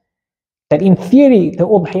defect, that in theory the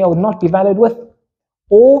udhiyah would not be valid with,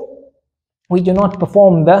 or we do not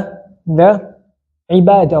perform the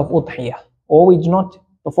ibadah of udhiyah, or we do not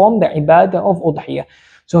perform the ibadah of udhiyah.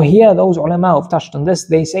 So here those ulama have touched on this.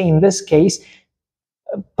 They say in this case,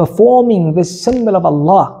 performing this symbol of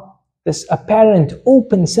Allah, this apparent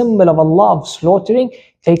open symbol of Allah of slaughtering,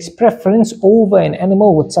 takes preference over an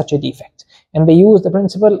animal with such a defect. And they use the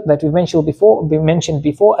principle that we mentioned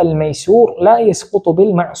before, al-maysur la yasqutu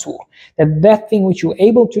bil-ma'sur, that thing which you're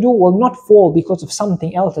able to do will not fall because of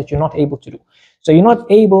something else that you're not able to do. So you're not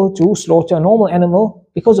able to slaughter a normal animal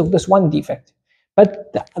because of this one defect,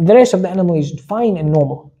 but the rest of the animal is fine and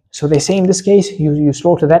normal. So they say in this case, you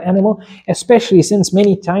slaughter that animal, especially since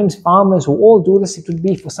many times farmers who all do this, it would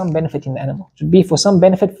be for some benefit in the animal. It would be for some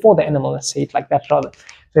benefit for the animal, let's say it like that rather.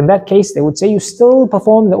 So in that case, they would say you still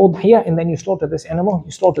perform the udhiyah and then you slaughter this animal.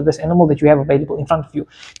 You slaughter this animal that you have available in front of you.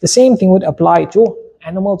 The same thing would apply to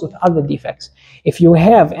animals with other defects. If you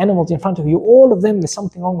have animals in front of you, all of them, there's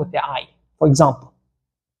something wrong with their eye, for example.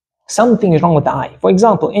 Something is wrong with the eye, for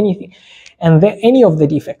example, anything. And any of the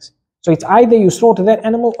defects. So it's either you slaughter that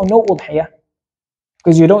animal or no udhiyah.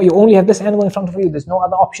 Because you only have this animal in front of you, there's no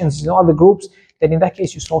other options, there's no other groups, then in that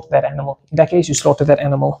case you slaughter that animal. In that case you slaughter that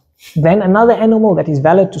animal. Then another animal that is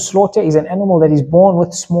valid to slaughter is an animal that is born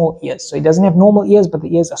with small ears. So it doesn't have normal ears, but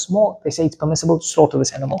the ears are small. They say it's permissible to slaughter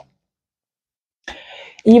this animal.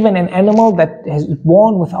 Even an animal that is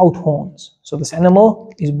born without horns. So this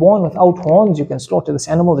animal is born without horns, you can slaughter this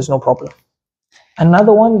animal, there's no problem.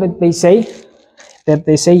 Another one that they say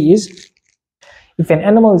is, if an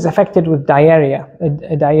animal is affected with diarrhea,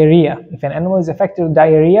 if an animal is affected with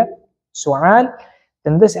diarrhea, su'al,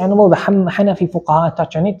 then this animal, the Hanafi fuqaha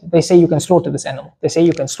touch on it, they say you can slaughter this animal. They say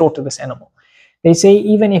you can slaughter this animal. They say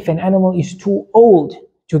even if an animal is too old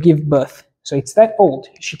to give birth, so it's that old,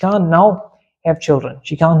 she can't now have children,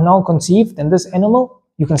 she can't now conceive, then this animal,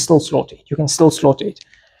 you can still slaughter it. You can still slaughter it.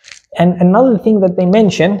 And another thing that they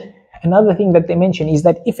mention is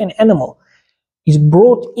that if an animal is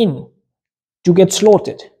brought in to get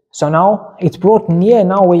slaughtered, so now it's brought near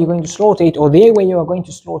now where you're going to slaughter it, or there where you are going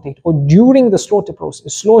to slaughter it, or during the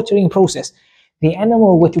slaughtering process, the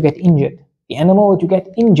animal were to get injured. The animal were to get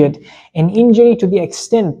injured, an injury to the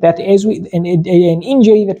extent that an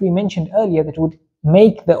injury that we mentioned earlier that would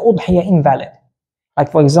make the udhiyah invalid.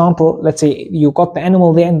 Like for example, let's say you got the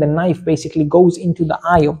animal there and the knife basically goes into the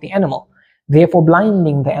eye of the animal, therefore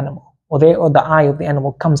blinding the animal, or the eye of the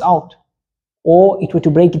animal comes out. Or it were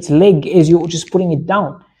to break its leg as you're just putting it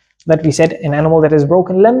down. That we said an animal that has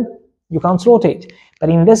broken limb, you can't slaughter it. But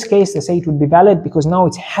in this case, they say it would be valid because now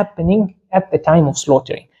it's happening at the time of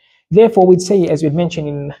slaughtering. Therefore, we'd say, as we'd mentioned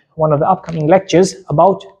in one of the upcoming lectures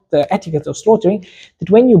about the etiquette of slaughtering,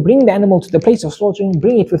 that when you bring the animal to the place of slaughtering,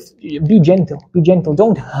 be gentle.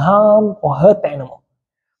 Don't harm or hurt the animal.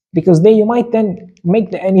 Because there you might then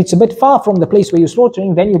and it's a bit far from the place where you're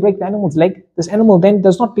slaughtering, then you break the animal's leg, this animal then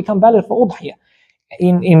does not become valid for udhiyah.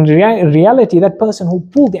 In reality, that person who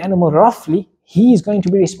pulled the animal roughly, he is going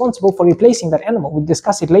to be responsible for replacing that animal. We'll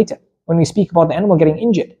discuss it later when we speak about the animal getting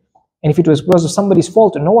injured. And if it was because of somebody's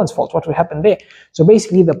fault or no one's fault, what will happen there? So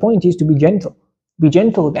basically the point is to be gentle. Be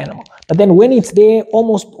gentle with the animal. But then when it's there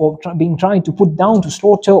almost or being tried to put down to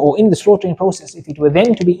slaughter or in the slaughtering process, if it were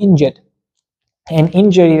then to be injured, an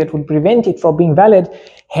injury that would prevent it from being valid,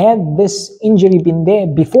 had this injury been there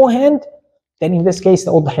beforehand, then in this case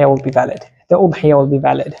the udhiyah will be valid. The udhiyah will be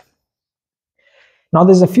valid. Now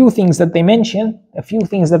there's a few things that they mention,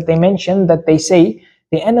 that they say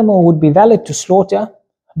the animal would be valid to slaughter,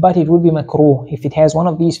 but it would be makruh if it has one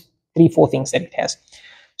of these 3-4 things that it has.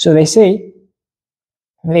 So they say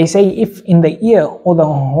if in the ear or the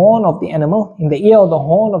horn of the animal,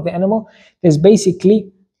 there's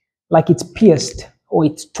basically like it's pierced or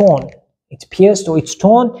it's torn. It's pierced or it's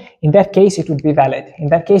torn, in that case it would be valid.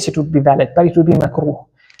 But it would be makruh.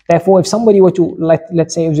 Therefore, if somebody were to,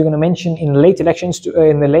 let's say, as you're going to mention in later lectures,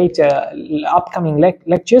 in the later upcoming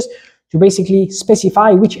lectures, to basically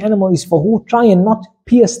specify which animal is for who, try and not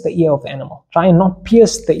pierce the ear of the animal.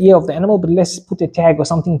 But let's put a tag or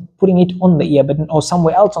something, putting it on the ear, or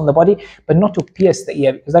somewhere else on the body, but not to pierce the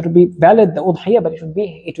ear, because that would be valid, the udhiyah, but it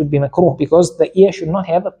would be makruh, because the ear should not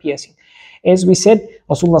have a piercing. As we said,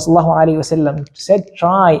 Rasulullah sallallahu alaihi wasallam said,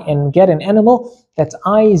 try and get an animal that's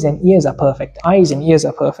eyes and ears are perfect.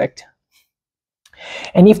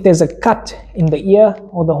 And if there's a cut in the ear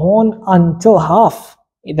or the horn until half,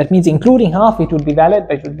 that means including half, it would be valid,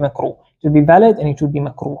 but it would be makruh. It would be valid and it would be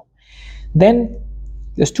makruh. Then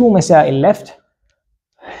there's 2 masail left.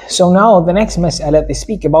 So now the next mas'ala they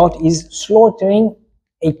speak about is slaughtering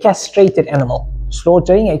a castrated animal.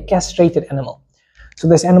 So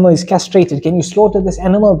this animal is castrated. Can you slaughter this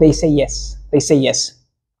animal? They say yes.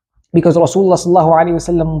 because Rasulullah sallallahu alayhi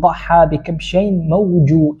wasallam ضحى بكبشين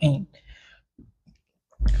موجوعين.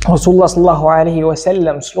 Rasulullah sallallahu alayhi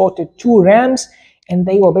wasallam slaughtered 2 rams and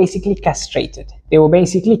they were basically castrated. They were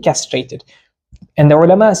basically castrated. And the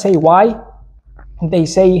ulama say why? They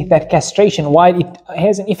say that castration, while it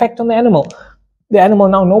has an effect on the animal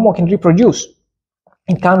now no more can reproduce.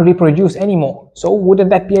 It can't reproduce anymore. So wouldn't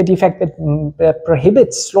that be a defect that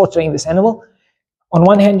prohibits slaughtering this animal? On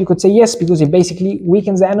one hand, you could say yes, because it basically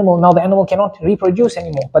weakens the animal. Now the animal cannot reproduce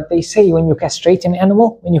anymore. But they say when you castrate an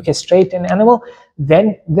animal,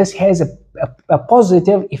 then this has a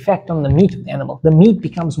positive effect on the meat of the animal. The meat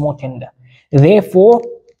becomes more tender. Therefore,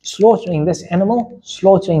 slaughtering this animal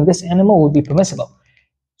will be permissible.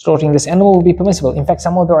 Slaughtering this animal will be permissible. In fact,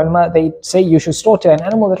 some of the ulama, they say you should slaughter an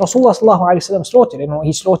animal that Rasulullah sallallahu alaihi wasallam slaughtered. And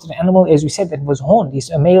he slaughtered an animal, as we said, that was horned. He's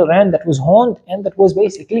a male ram that was horned and that was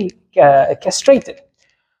basically castrated.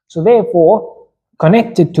 So therefore,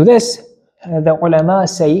 connected to this, the ulama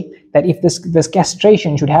say that if this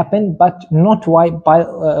castration should happen, but not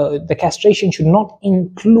the castration should not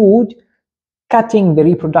include cutting the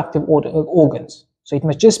reproductive organs. So it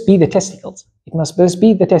must just be the testicles. It must just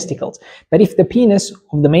be the testicles. But if the penis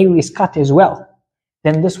of the male is cut as well,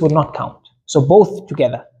 then this would not count. So both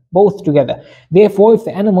together. Therefore, if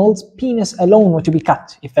the animal's penis alone were to be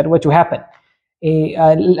cut, if that were to happen,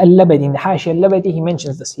 Al-Labadi, in the Hashia Al-Labadi, he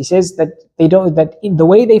mentions this. He says that in the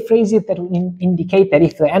way they phrase it, that would indicate that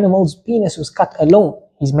if the animal's penis was cut alone,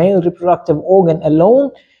 his male reproductive organ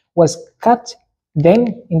alone was cut,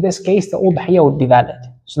 then in this case the udhiyah would be valid.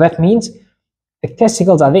 So that means the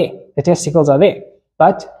testicles are there,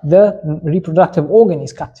 but the reproductive organ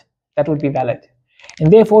is cut. That would be valid.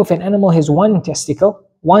 And therefore, if an animal has one testicle,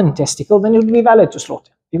 then it would be valid to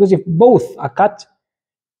slaughter. Because if both are cut,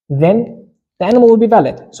 then the animal will be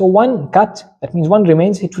valid. So one cut, that means one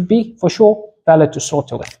remains, it would be for sure valid to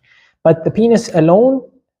slaughter with. But the penis alone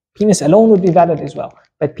would be valid as well.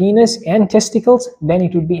 But penis and testicles, then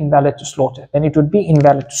it would be invalid to slaughter.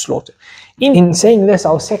 In saying this,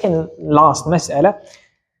 our second last mas'ala,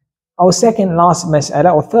 or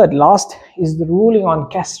third last, is the ruling on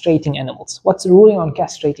castrating animals. What's the ruling on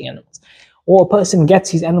castrating animals? Or a person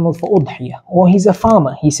gets his animal for udhiyah, or he's a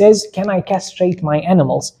farmer. He says, can I castrate my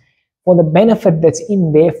animals for the benefit that's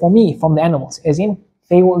in there for me from the animals? As in,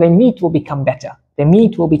 their meat will become better.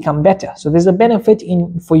 So there's a benefit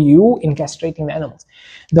for you in castrating the animals.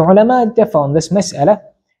 The ulama differ on this mas'ala.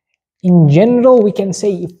 In general, we can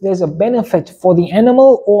say if there's a benefit for the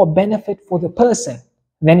animal or a benefit for the person,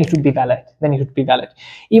 then it would be valid.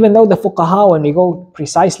 Even though the fuqaha, when we go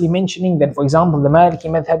precisely mentioning that, for example, the Maliki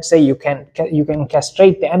madhab say you can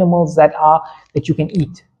castrate the animals that you can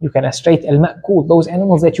eat. You can castrate al-ma'kul, those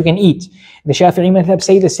animals that you can eat. The Shafi'i madhab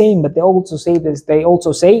say the same, but they also say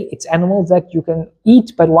it's animals that you can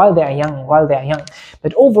eat, but while they are young.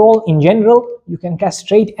 But overall, in general, you can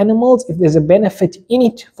castrate animals if there's a benefit in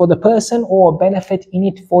it for the person or a benefit in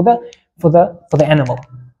it for the animal.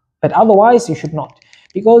 But otherwise, you should not.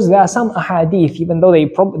 Because there are some ahadith, even though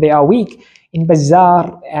they are weak, in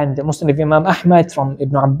Bazzar and the Muslim of Imam Ahmad from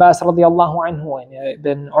Ibn Abbas radiyallahu anhu and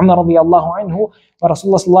Ibn Umar radiyallahu anhu, where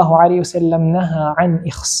Rasulullah sallallahu alayhi wa sallam naha an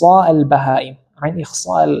ikhsa al-bahaim, an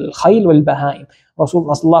ikhsa al-khayl wal-bahaim.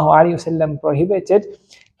 Rasulullah sallallahu alayhi wa sallam prohibited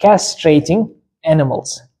castrating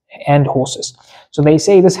animals and horses. So they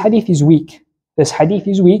say this hadith is weak. And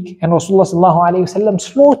Rasulullah sallallahu alayhi wa sallam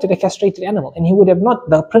slaughtered a castrated animal, and he would have not.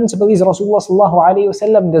 The principle is Rasulullah sallallahu alayhi wa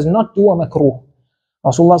sallam does not do a makruh.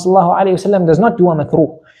 Rasulullah sallallahu alayhi wa sallam does not do a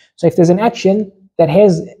makruh. So if there's an action that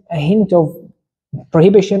has a hint of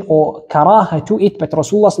prohibition or karaha to it, but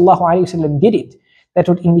Rasulullah sallallahu alayhi wa sallam did it, that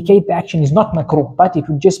would indicate the action is not makruh, but it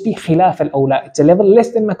would just be khilaf al-awla. It's a level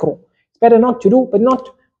less than makruh. It's better not to do, but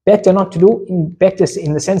not better not to do, better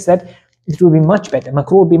in the sense that it would be much better.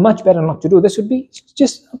 Makruh would be much better not to do. This would be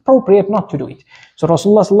just appropriate not to do it. So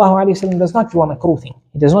Rasulullah sallallahu alayhi wa sallam does not do a makruh thing.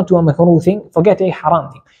 He does not do a makruh thing, forget a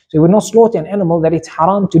haram thing. So he would not slaughter an animal that it's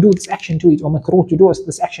haram to do this action to it, or makruh to do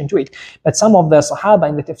this action to it. But some of the Sahaba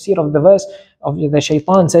in the tafsir of the verse of the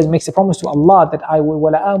shaitan says, makes a promise to Allah that I will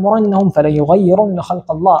وَلَآمُرَنَّهُمْ فَلَيُغَيِّرُنَّ خَلْقَ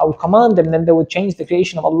اللَّهِ. I will command them, then they will change the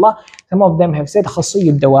creation of Allah. Some of them have said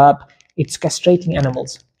خَصِيُّ الدَّوَابِ. It's castrating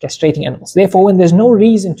animals. Therefore, when there's no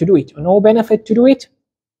reason to do it, or no benefit to do it,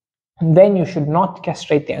 then you should not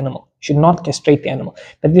castrate the animal. Should not castrate the animal.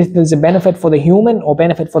 But if there's a benefit for the human or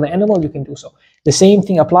benefit for the animal, you can do so. The same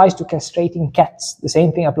thing applies to castrating cats. The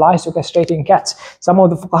same thing applies to castrating cats. Some of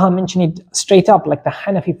the fuqaha mention it straight up, like the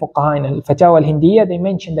Hanafi fuqaha in Al-Fatawa Al-Hindiyya, they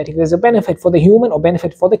mention that if there's a benefit for the human or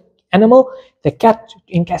benefit for the animal, the cat,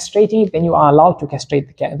 in castrating it, then you are allowed to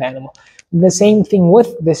castrate the animal. The same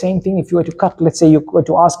thing if you were to cut, let's say you were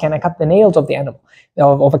to ask, can I cut the nails of the animal,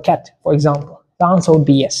 of a cat, for example? The answer would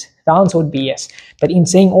be yes. The answer would be yes. But in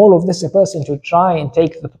saying all of this, a person should try and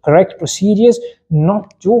take the correct procedures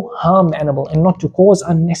not to harm the animal and not to cause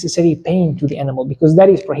unnecessary pain to the animal, because that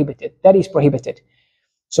is prohibited. That is prohibited.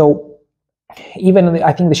 So even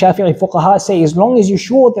I think the Shafi'i fuqaha say, as long as you're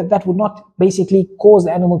sure that that would not basically cause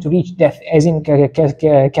the animal to reach death, as in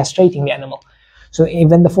castrating the animal. So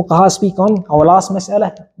even the fuqaha speak on our last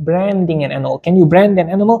mas'ala, branding an animal. Can you brand an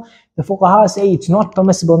animal? The fuqaha say it's not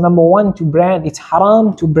permissible. Number one, to brand, it's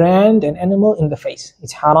haram to brand an animal in the face.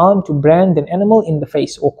 It's haram to brand an animal in the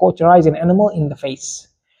face or cauterize an animal in the face.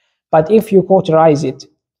 But if you cauterize it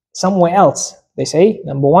somewhere else, they say,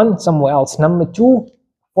 number one, somewhere else. Number two,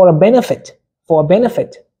 for a benefit,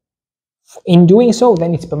 in doing so,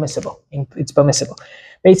 then it's permissible. It's permissible.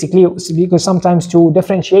 Basically, because sometimes to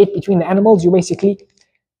differentiate between the animals, you basically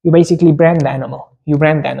brand the animal. You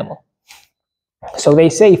brand the animal. So they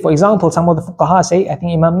say, for example, some of the fuqaha say, I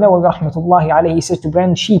think Imam Nawawi rahmatullahi alayhi, he says to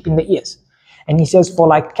brand sheep in the ears. And he says for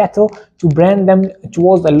like cattle, to brand them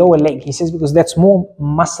towards the lower leg. He says because that's more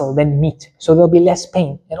muscle than meat. So there'll be less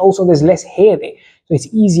pain. And also there's less hair there. So it's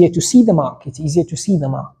easier to see the mark. It's easier to see the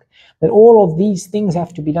mark. But all of these things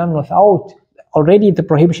have to be done without already the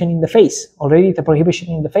prohibition in the face. Already the prohibition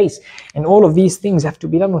in the face. And all of these things have to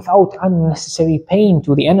be done without unnecessary pain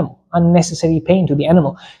to the animal. Unnecessary pain to the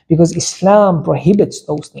animal. Because Islam prohibits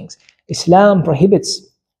those things. Islam prohibits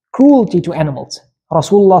cruelty to animals.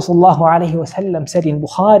 Rasulullah sallallahu alayhi wa sallam said in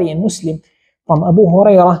Bukhari and Muslim from Abu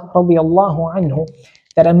Hurairah radiyallahu anhu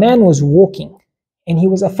that a man was walking and he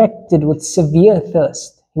was affected with severe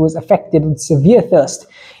thirst. He was affected with severe thirst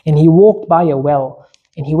and he walked by a well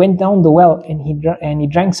and he went down the well and he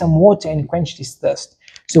drank some water and quenched his thirst.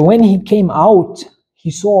 So when he came out, he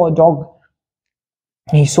saw a dog.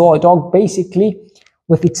 He saw a dog basically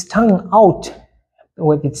with its tongue out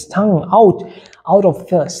of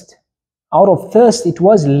thirst. Out of thirst, it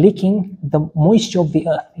was licking the moisture of the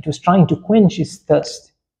earth. It was trying to quench its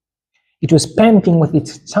thirst. It was panting with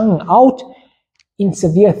its tongue out in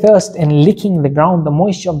severe thirst and licking the ground, the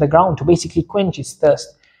moisture of the ground, to basically quench its thirst.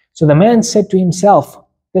 So the man said to himself,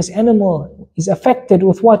 this animal is affected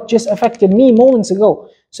with what just affected me moments ago.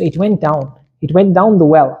 So it went down. It went down the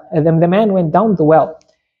well. And then the man went down the well,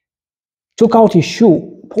 took out his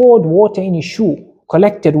shoe, poured water in his shoe,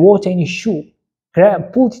 collected water in his shoe,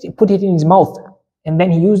 put it in his mouth, and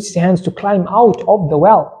then he used his hands to climb out of the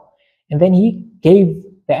well. And then he gave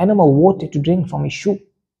the animal water to drink from his shoe.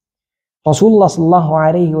 Rasulullah sallallahu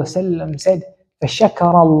alayhi wa sallam said,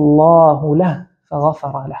 فَشَكَرَ اللَّهُ لَهُ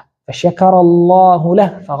فَغَفَرَ لَهُ فَشَكَرَ اللَّهُ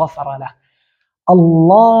لَهُ فَغَفَرَ لَهُ.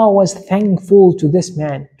 Allah was thankful to this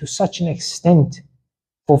man to such an extent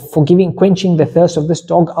for quenching the thirst of this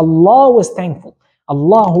dog. Allah was thankful.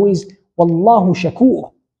 Allah who is Wallahu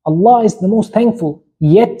shakur. Allah is the most thankful.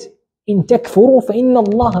 Yet in takfuru فَإِنَّ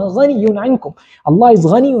اللَّهَ غَنِيٌّ عَنْكُمْ. Allah is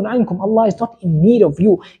غَنِيٌّ عَنْكُمْ. Allah is not in need of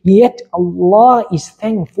you. Yet Allah is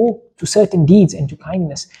thankful to certain deeds and to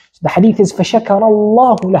kindness. So the hadith is فَشَكَرَ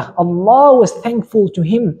اللَّهُ لَهُ. Allah was thankful to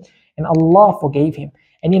him and Allah forgave him.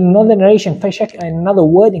 And in another narration, another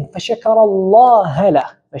wording, فَشَكَرَ اللَّهَ لَهُ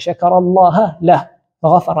فَشَكَرَ اللَّهَ لَهُ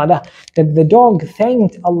فَغَفَرَ لَهُ. That the dog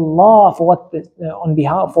thanked Allah for what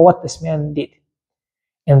this man did.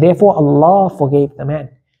 And therefore Allah forgave the man.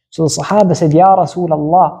 So the Sahaba said, Ya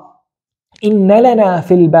Rasulullah, إِنَّ لَنَا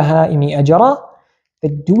فِي الْبَهَائِمِ أَجْرًا.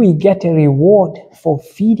 That do we get a reward for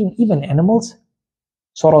feeding even animals?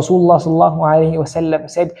 So Rasulullah sallallahu alayhi wa sallam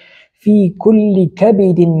said, في كل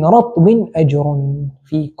كبد رطب أجر.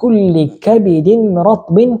 في كل كبد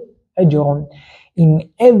رطب أجر. In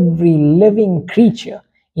every living creature,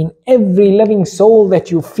 in every living soul that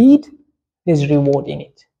you feed, there's reward in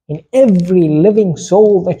it. In every living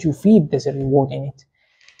soul that you feed, there's a reward in it.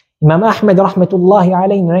 Imam Ahmad rahmatullahi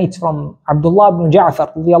alayhi narrates from Abdullah ibn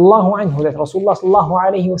Ja'far radiyallahu anhu that Rasulullah sallallahu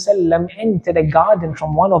alayhi wa sallam entered a garden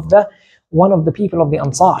from one of the people of the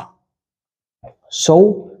Ansar.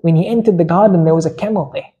 So when he entered the garden, there was a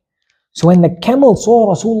camel there. So when the camel saw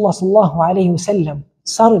Rasulullah sallallahu alayhi wa sallam, it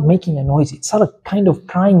started making a noise. It started kind of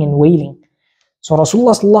crying and wailing. So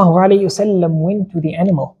Rasulullah sallallahu alayhi wa sallam went to the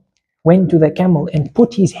animal, went to the camel and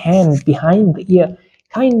put his hand behind the ear,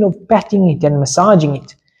 kind of patting it and massaging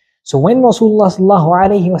it. So when Rasulullah sallallahu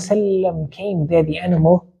alayhi wasallam came there, the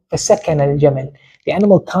animal, فَسَكَنَ الْجَمَلِ, the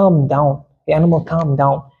animal calmed down. The animal calmed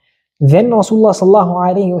down. Then Rasulullah sallallahu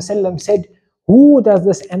alayhi wasallam said, who does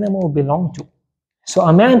this animal belong to? So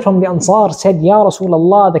a man from the Ansar said, Ya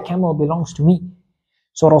Rasulullah, the camel belongs to me.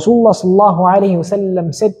 So Rasulullah sallallahu alayhi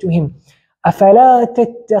wasallam said to him, أَفَلَا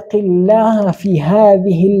تَتَّقِ اللَّهَ فِي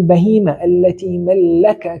هَذِهِ الْبَهِيمَةِ الَّتِي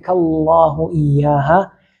مَلَّكَكَ اللَّهُ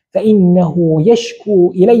إِيَّاهَا فَإِنَّهُ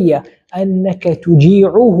يَشْكُو إِلَيَّ أَنَّكَ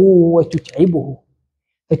تُجِيعُهُ وَتُتْعِبُهُ.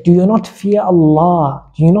 But do you not fear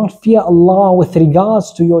Allah? Do you not fear Allah with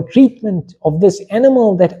regards to your treatment of this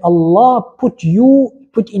animal that Allah put you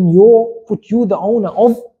the owner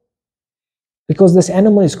of? Because this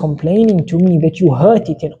animal is complaining to me that you hurt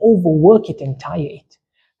it and overwork it and tire it.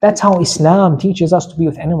 That's how Islam teaches us to be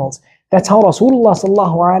with animals. That's how Rasulullah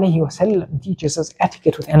sallallahu alayhi wasallam teaches us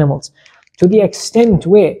etiquette with animals. To the extent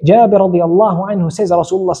where Jabir radiallahu anhu says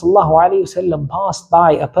Rasulullah sallallahu alayhi wasallam passed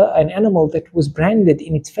by an animal that was branded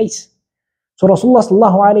in its face. So Rasulullah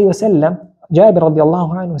sallallahu alayhi wasallam, Jabir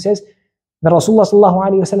radiallahu anhu says, the Rasulullah sallallahu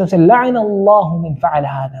alayhi wasallam said, لَعِنَ اللَّهُ مِنْ فَعَلَ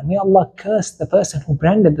هَذَا. May Allah curse the person who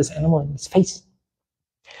branded this animal in his face.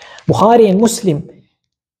 Bukhari and Muslim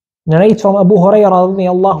narrate from Abu Hurairah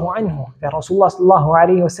radiallahu anhu that Rasulullah sallallahu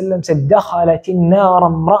alayhi wasallam said, دَخَلَتِ النَّارَ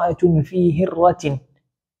امْرَأَةٌ فِي هِرَّةٍ.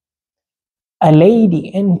 A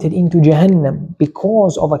lady entered into Jahannam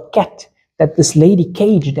because of a cat that this lady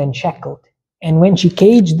caged and shackled. And when she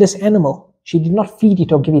caged this animal, she did not feed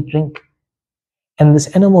it or give it drink. And this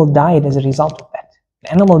animal died as a result of that.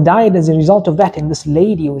 The animal died as a result of that, and this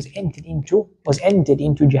lady was entered into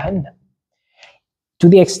Jahannam. To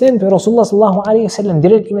the extent where Rasulullah sallallahu alayhi wasallam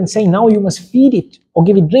didn't even say, now you must feed it or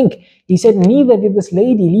give it drink. He said, neither did this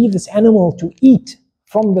lady leave this animal to eat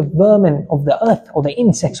from the vermin of the earth or the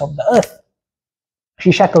insects of the earth.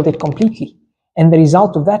 She shackled it completely. And the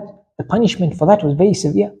result of that, the punishment for that was very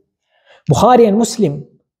severe. Bukhari and Muslim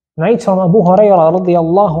narrates from Abu Hurairah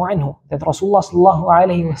radiallahu anhu that Rasulullah sallallahu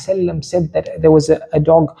alayhi wasallam said that there was a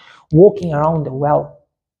dog walking around a well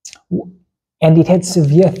and it had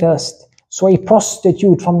severe thirst. So a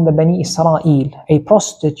prostitute from the Bani Israel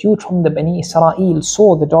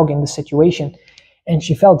saw the dog in this situation and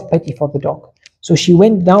she felt pity for the dog. So she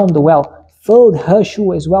went down the well, filled her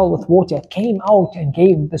shoe as well with water, came out and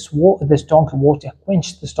gave this dog water,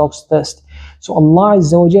 quenched this dog's thirst. So Allah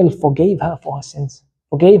Azza wa Jal forgave her for her sins.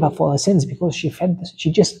 Because she fed this.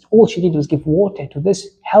 All she did was give water to this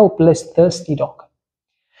helpless, thirsty dog.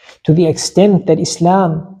 To the extent that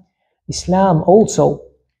Islam also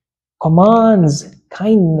commands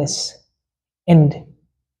kindness and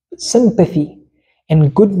sympathy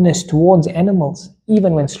and goodness towards animals,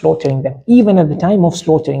 even when slaughtering them, even at the time of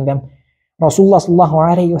slaughtering them. Rasulullah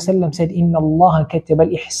sallallahu alayhi wasallam said, Inna Allah kataba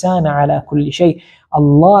al-ihsana ala kulli shay.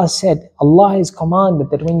 Allah said, Allah has commanded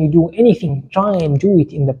that when you do anything, try and do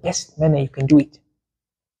it in the best manner you can do it.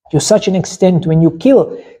 To such an extent, when you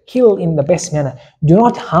kill in the best manner. Do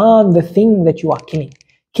not harm the thing that you are killing.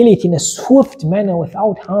 Kill it in a swift manner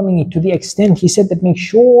without harming it, to the extent, he said, that make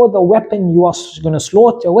sure the weapon you are going to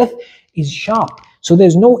slaughter with is sharp. So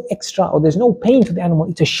there's no extra or there's no pain to the animal.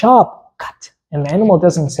 It's a sharp cut and the animal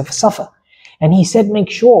doesn't suffer. And he said,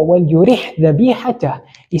 make sure, وَلْيُرِحْ ذَبِيحَتَهُ.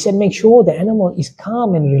 He said, make sure the animal is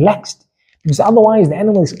calm and relaxed. Because otherwise the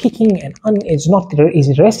animal is kicking and is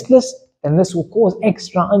restless, and this will cause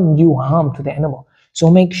extra undue harm to the animal.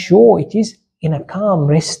 So make sure it is in a calm,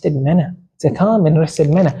 rested manner. It's a calm and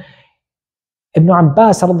rested manner. Ibn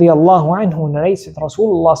Abbas radiallahu anhu narrates that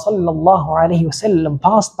Rasulullah sallallahu alayhi wasallam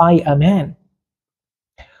passed by a man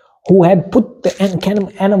who had put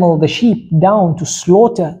the sheep down to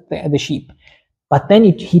slaughter the sheep. But then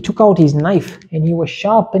he took out his knife and he was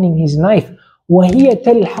sharpening his knife. وَهِيَ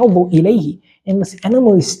تَلْحَظُ إِلَيْهِ. And this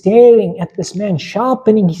animal is staring at this man,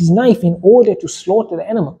 sharpening his knife in order to slaughter the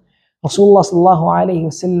animal. Rasulullah sallallahu alayhi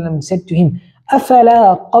wasallam said to him,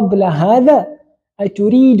 أَفَلَا قَبْلَ هَذَا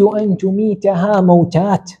أَتُرِيدُ أَن تُمِيتَهَا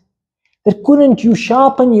مَوْتَاتٍ. That couldn't you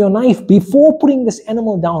sharpen your knife before putting this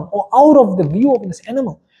animal down or out of the view of this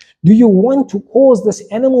animal? Do you want to cause this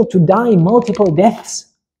animal to die multiple deaths?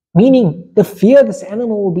 Meaning the fear this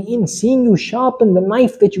animal will be in, seeing you sharpen the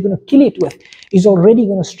knife that you're going to kill it with, is already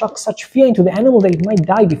going to struck such fear into the animal that it might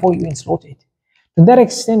die before you even slaughter it. To that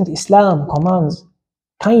extent, Islam commands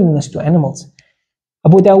kindness to animals.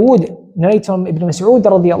 Abu Dawood narrates from Ibn Mas'ud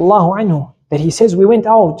radiallahu anhu that he says, we went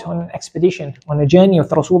out on an expedition, on a journey with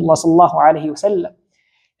Rasulullah sallallahu alayhi wasallam.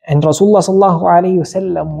 And Rasulullah sallallahu alayhi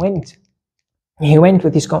wasallam he went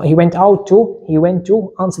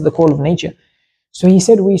to answer the call of nature. So he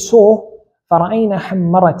said, we saw فَرَأَيْنَا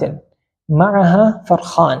حَمَّرَةً مَعَهَا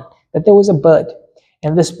فَرْخَانٍ, that there was a bird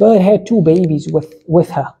And this bird had two babies with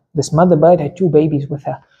her. This mother bird had two babies with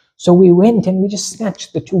her. So we went and we just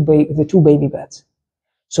snatched the two baby birds.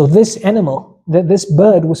 So this animal, this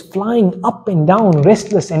bird was flying up and down,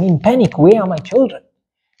 restless and in panic. Where are my children?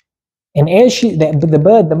 And as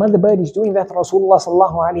the mother bird is doing that, Rasulullah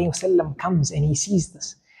sallallahu alaihi wasallam comes and he sees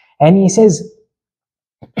this. And he says,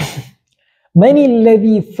 من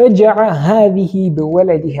الذي فجع هذه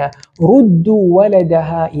بولدها ردوا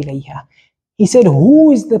ولدها إليها. He said,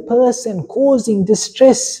 who is the person causing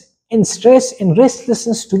distress and stress and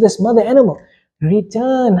restlessness to this mother animal?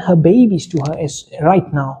 Return her babies to her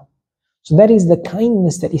right now. So that is the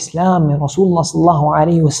kindness that Islam and Rasulullah sallallahu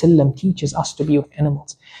alaihi wasallam teaches us to be with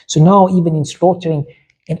animals. So now even in slaughtering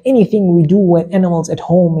and anything we do with animals at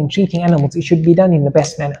home and treating animals, it should be done in the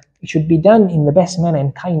best manner. It should be done in the best manner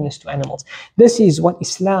and kindness to animals. This is what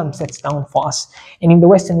Islam sets down for us. And in the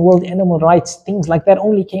Western world, animal rights, things like that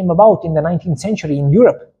only came about in the 19th century in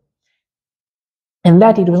Europe. And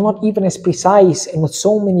that it was not even as precise and with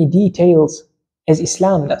so many details as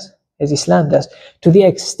Islam does. To the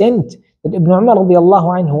extent that Ibn Umar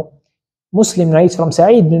radiallahu anhu, Muslim writes from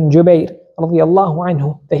Sa'id bin Jubair radiallahu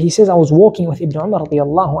anhu, that he says, I was walking with Ibn Umar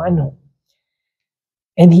radiallahu anhu,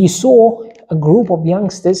 and he saw a group of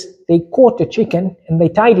youngsters. They caught a chicken and they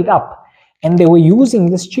tied it up, and they were using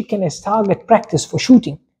this chicken as target practice for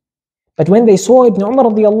shooting. But when they saw Ibn Umar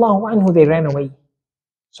radiallahu anhu, they ran away.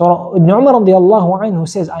 So Ibn Umar radiallahu anhu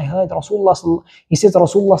says, I heard Rasulullah, he says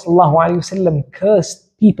Rasulullah sallallahu alayhi wasallam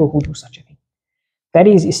cursed people who do such a thing. That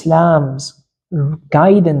is Islam's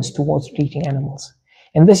guidance towards treating animals.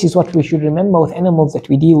 And this is what we should remember with animals that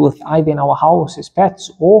we deal with either in our house as pets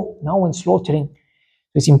or now in slaughtering.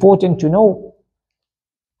 It's important to know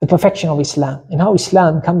the perfection of Islam and how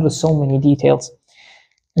Islam comes with so many details.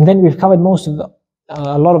 And then we've covered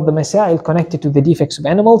a lot of the masail connected to the defects of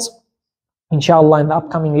animals. Inshallah, in the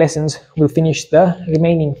upcoming lessons, we'll finish the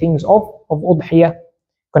remaining things of udhiyah,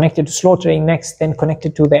 connected to slaughtering next, then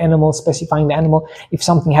connected to the animal, specifying the animal, if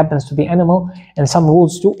something happens to the animal, and some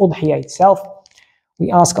rules to udhiyah itself.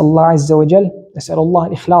 We ask Allah Azza wa Jal, نسأل الله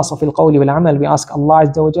الإخلاص في القول والعمل. We ask Allah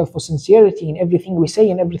Azza wa Jal for sincerity in everything we say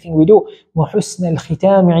and everything we do. وحسن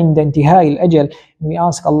الختام عند انتهاء الأجل. We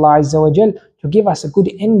ask Allah Azza wa Jal to give us a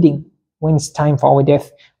good ending when it's time for our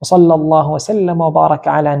death. وصلى الله وسلم وبارك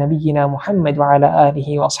على نبينا محمد وعلى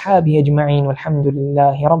آله وأصحابه أجمعين والحمد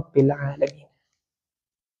لله رب العالمين.